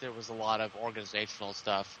get there was a lot of organizational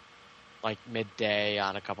stuff, like midday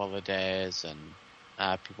on a couple of the days, and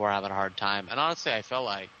people were having a hard time. And honestly, I felt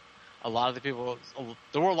like there were a lot of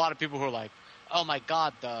people who were like, "Oh my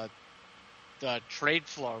God, the trade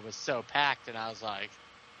floor was so packed," and I was like,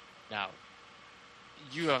 "No,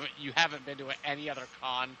 you haven't been to any other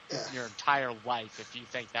con in your entire life if you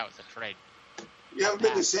think that was a trade." You haven't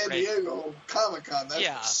been to San Diego Comic-Con,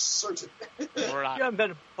 that's for certain. You haven't been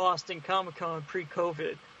to Boston Comic-Con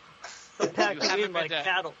pre-COVID. The packed in like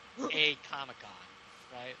cattle. A Comic-Con,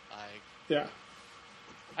 right? Like, yeah.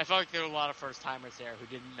 I felt like there were a lot of first-timers there who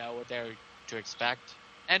didn't know what they were to expect.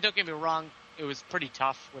 And don't get me wrong, it was pretty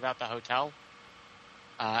tough without the hotel.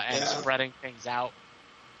 And spreading things out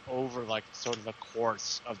over like sort of the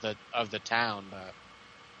course of the town, but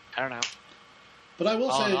I don't know. But I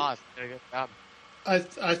will say, did a good job.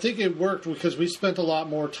 I think it worked because we spent a lot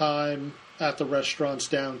more time at the restaurants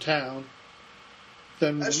downtown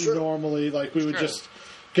than normally. Like we would just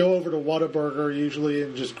go over to Whataburger usually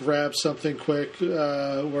and just grab something quick,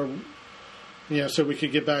 so we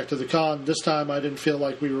could get back to the con. This time I didn't feel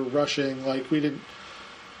like we were rushing. Like we didn't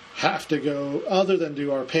have to go, other than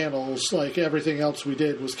do our panels. Like everything else we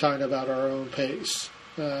did was kind of at our own pace.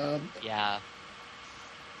 Yeah,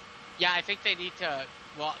 I think they need to.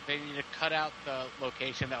 Well, they need to cut out the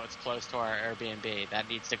location that was close to our Airbnb. That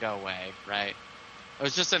needs to go away, right? It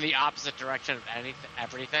was just in the opposite direction of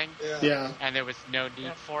everything. Yeah. And there was no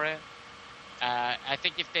need for it. I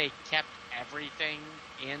think if they kept everything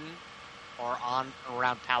in or on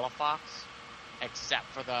around Palafox, except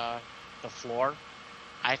for the floor,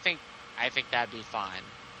 I think that'd be fine.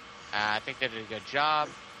 I think they did a good job.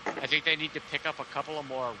 I think they need to pick up a couple of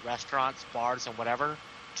more restaurants, bars, and whatever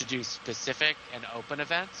to do specific and open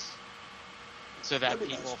events, so that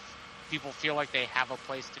people feel like they have a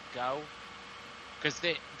place to go. Because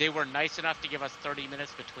they were nice enough to give us 30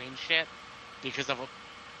 minutes between shit, because of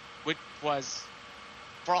which was,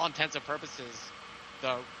 for all intents and purposes,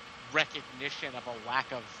 the recognition of a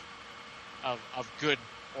lack of good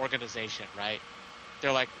organization, right?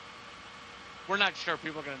 They're like, we're not sure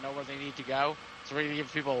people are going to know where they need to go, so we're going to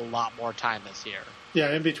give people a lot more time this year.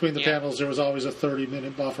 Yeah, in between the panels, there was always a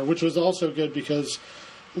 30-minute buffer, which was also good because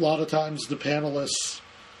a lot of times the panelists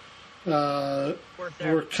were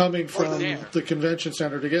coming from the convention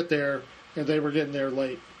center to get there, and they were getting there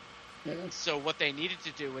late. Yeah. So what they needed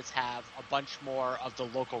to do was have a bunch more of the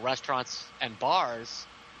local restaurants and bars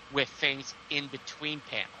with things in between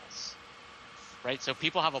panels, right? So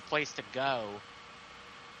people have a place to go.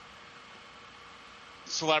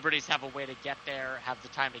 Celebrities have a way to get there, have the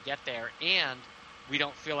time to get there, and we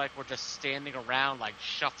don't feel like we're just standing around, like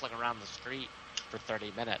shuffling around the street for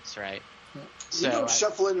 30 minutes, right? You don't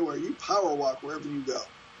shuffle anywhere. You power walk wherever you go.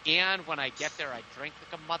 And when I get there, I drink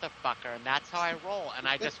like a motherfucker, and that's how I roll, and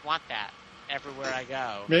I just want that everywhere I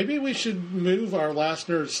go. Maybe we should move our Last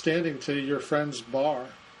Nerd Standing to your friend's bar.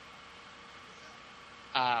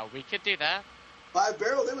 We could do that. 5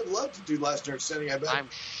 Barrel, they would love to do Last Nerd Standing, I bet. I'm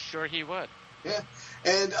sure he would. Yeah.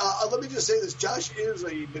 And let me just say this. Josh is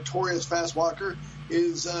a notorious fast walker.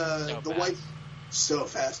 So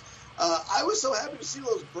fast. I was so happy to see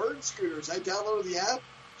those bird scooters. I downloaded the app,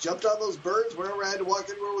 jumped on those birds whenever I had to walk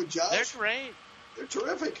anywhere with Josh. They're great. They're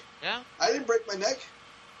terrific. Yeah. I didn't break my neck.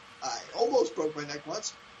 I almost broke my neck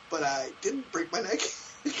once, but I didn't break my neck.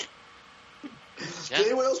 Did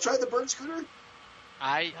anyone else try the bird scooter?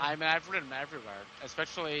 I mean, I've ridden everywhere,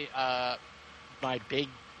 especially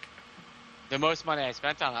the most money I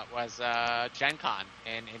spent on it was Gen Con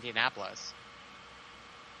in Indianapolis.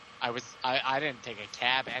 I didn't take a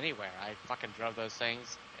cab anywhere. I fucking drove those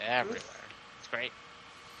things everywhere. It's great.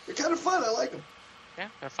 They're kind of fun. I like them. Yeah,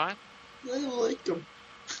 they're fun. I like them.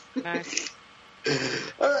 Nice.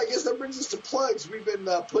 All right, I guess that brings us to plugs. We've been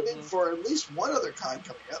put in for at least one other con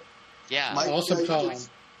coming up. Yeah. Awesome Con.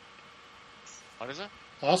 What is it?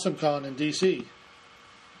 Awesome Con in D.C.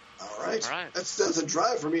 All right. That's a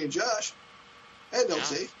drive for me and Josh. And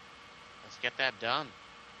LT. Let's get that done.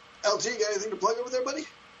 LT, you got anything to plug over there, buddy?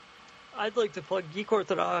 I'd like to plug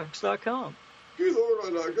geekorthodox.com.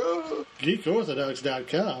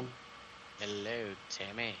 Geekorthodox.com. Hello,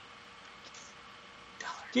 Timmy.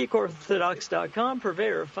 GeekOrthodox.com,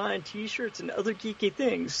 purveyor of fine T-shirts and other geeky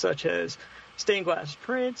things such as stained glass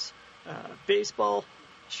prints, baseball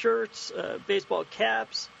shirts, baseball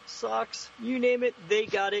caps, socks, you name it, they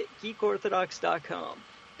got it. GeekOrthodox.com.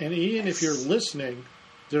 And Ian, if you're listening,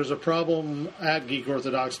 there's a problem at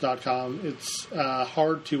GeekOrthodox.com. It's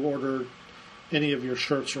hard to order any of your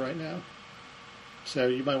shirts right now. So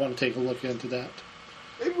you might want to take a look into that.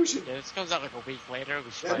 Maybe we should. Yeah, this comes out like a week later.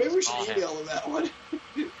 Maybe we should email him that one.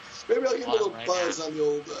 Maybe I'll get a little buzz on the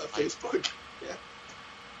old Facebook.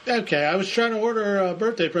 Yeah. Okay, I was trying to order a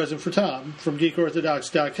birthday present for Tom from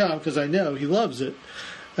GeekOrthodox.com because I know he loves it.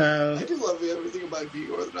 I do love everything about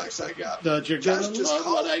GeekOrthodox.com. That you're going to love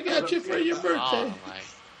what I got you for your birthday. Oh,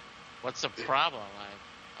 what's the problem?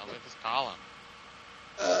 I'll just call him.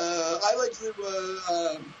 I like the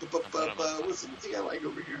what's the thing I like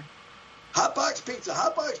over here? Hot Box Pizza.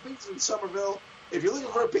 Hot Box Pizza in Somerville. If you're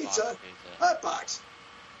looking for a pizza, Hot Box.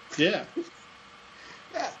 Yeah.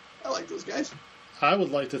 Yeah, I like those guys. I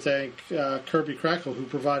would like to thank Kirby Crackle, who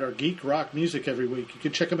provide our geek rock music every week. You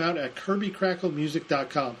can check them out at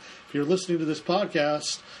KirbyCrackleMusic.com. If you're listening to this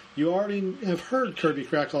podcast, you already have heard Kirby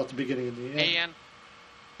Crackle at the beginning and the end.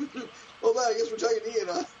 Ian. Well, I guess we're talking to Ian,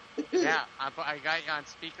 huh? Yeah, I got you on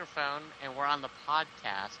speakerphone, and we're on the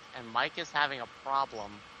podcast, and Mike is having a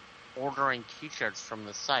problem ordering T-shirts from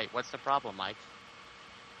the site. What's the problem, Mike?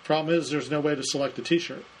 Problem is, there's no way to select a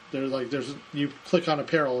T-shirt. You click on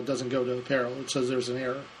apparel, it doesn't go to apparel. It says there's an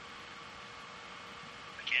error.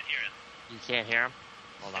 I can't hear him. You can't hear him?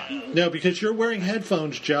 Hold on. No, because you're wearing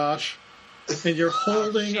headphones, Josh, and you're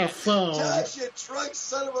holding a phone. Josh, you drunk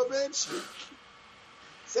son of a bitch.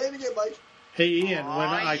 Say it again, Mike. Hey, Ian, when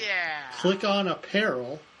I click on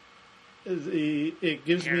apparel, it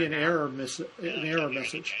gives me an error message. I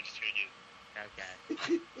just heard you.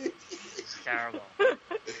 Okay. It's terrible.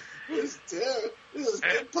 This is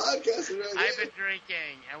good podcasting right I've here. been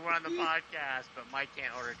drinking, and we're on the podcast, but Mike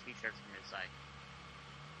can't order T-shirts from your site.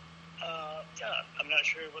 Yeah, I'm not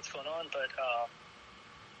sure what's going on, but I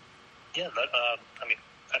mean,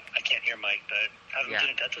 I can't hear Mike, but have him get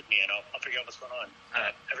in touch with me, and I'll figure out what's going on.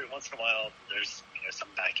 Every once in a while, there's some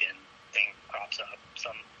back-end thing crops up,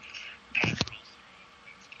 some patch rules.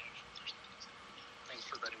 Thanks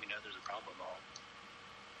for letting me know there's a problem.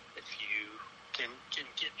 If you can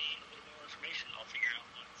get me a little more information, I'll figure out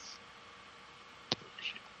what's the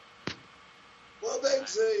issue. Well,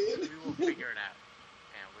 thanks, Ian. We will figure it out,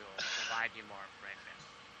 and we will provide you more information.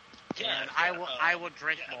 Yeah, and I will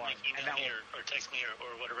drink more. Like email me or text me or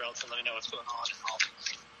whatever else, and let me know what's going on, and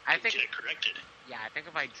I think get it corrected. Yeah, I think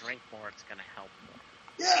if I drink more, it's going to help more.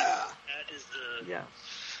 Yeah. That is the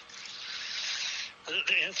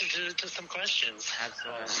answer to some questions.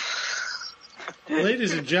 Absolutely.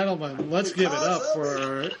 Ladies and gentlemen, let's give it up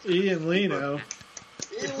for Ian Leno.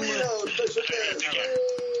 Ian Leno, special guest.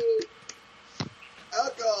 Yay.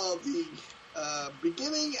 Alcohol, the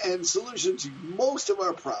beginning and solution to most of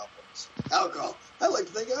our problems. Alcohol. I like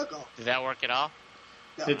to think alcohol. Did that work at all?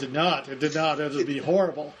 No. It did not. It would be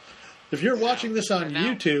horrible. If you're watching this on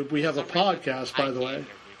YouTube, we have a podcast, by the way.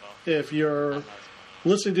 If you're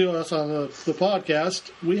listening to us on the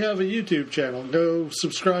podcast, we have a YouTube channel. Go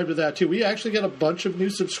subscribe to that, too. We actually got a bunch of new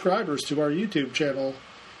subscribers to our YouTube channel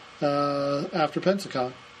after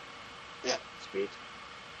Pensacon. Yeah. Sweet.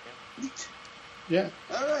 Yeah.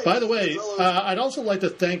 All right. By the way, I'd also like to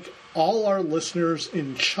thank all our listeners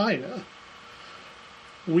in China.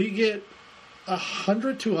 We get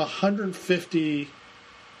 100 to 150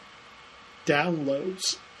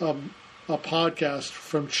 downloads a podcast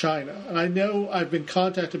from China. And I know I've been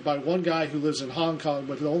contacted by one guy who lives in Hong Kong,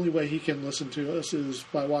 but the only way he can listen to us is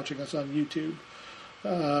by watching us on YouTube.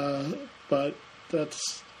 But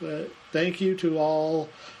that's thank you to all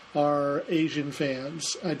our Asian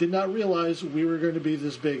fans. I did not realize we were going to be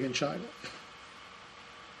this big in China.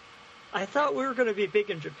 I thought we were going to be big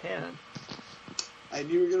in Japan. I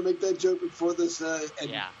knew you were going to make that joke before this.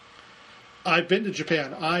 Yeah. I've been to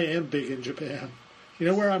Japan. I am big in Japan. You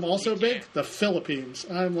know where I'm also big? The Philippines.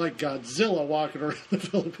 I'm like Godzilla walking around the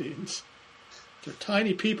Philippines. They're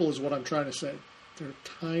tiny people is what I'm trying to say. They're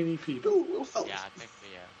tiny people. Ooh, little fellas. Yeah, I think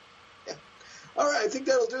yeah. All right, I think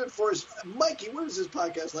that'll do it for us. Mikey, what is this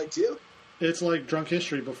podcast like to you? It's like Drunk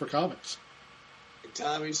History, but for comics.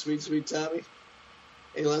 Tommy, sweet Tommy.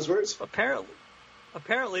 Any last words?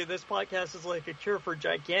 Apparently, this podcast is like a cure for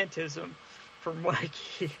gigantism for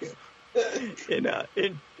Mikey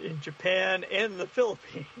in Japan and the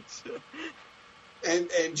Philippines. And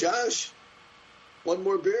Josh, one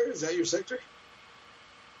more beer? Is that your sector?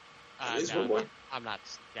 no, one more? I'm not.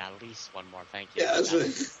 Yeah, at least one more. Thank you. Yeah, that's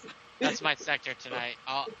right. That's my sector tonight.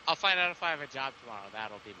 I'll find out if I have a job tomorrow.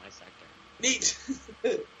 That'll be my sector. Neat.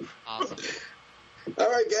 Awesome. All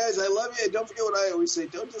right, guys, I love you. And don't forget what I always say.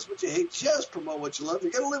 Don't just what you hate, just promote what you love.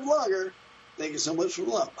 You're going to live longer. Thank you so much for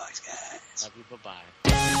the Longbox, guys. Love you.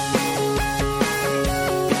 Bye-bye.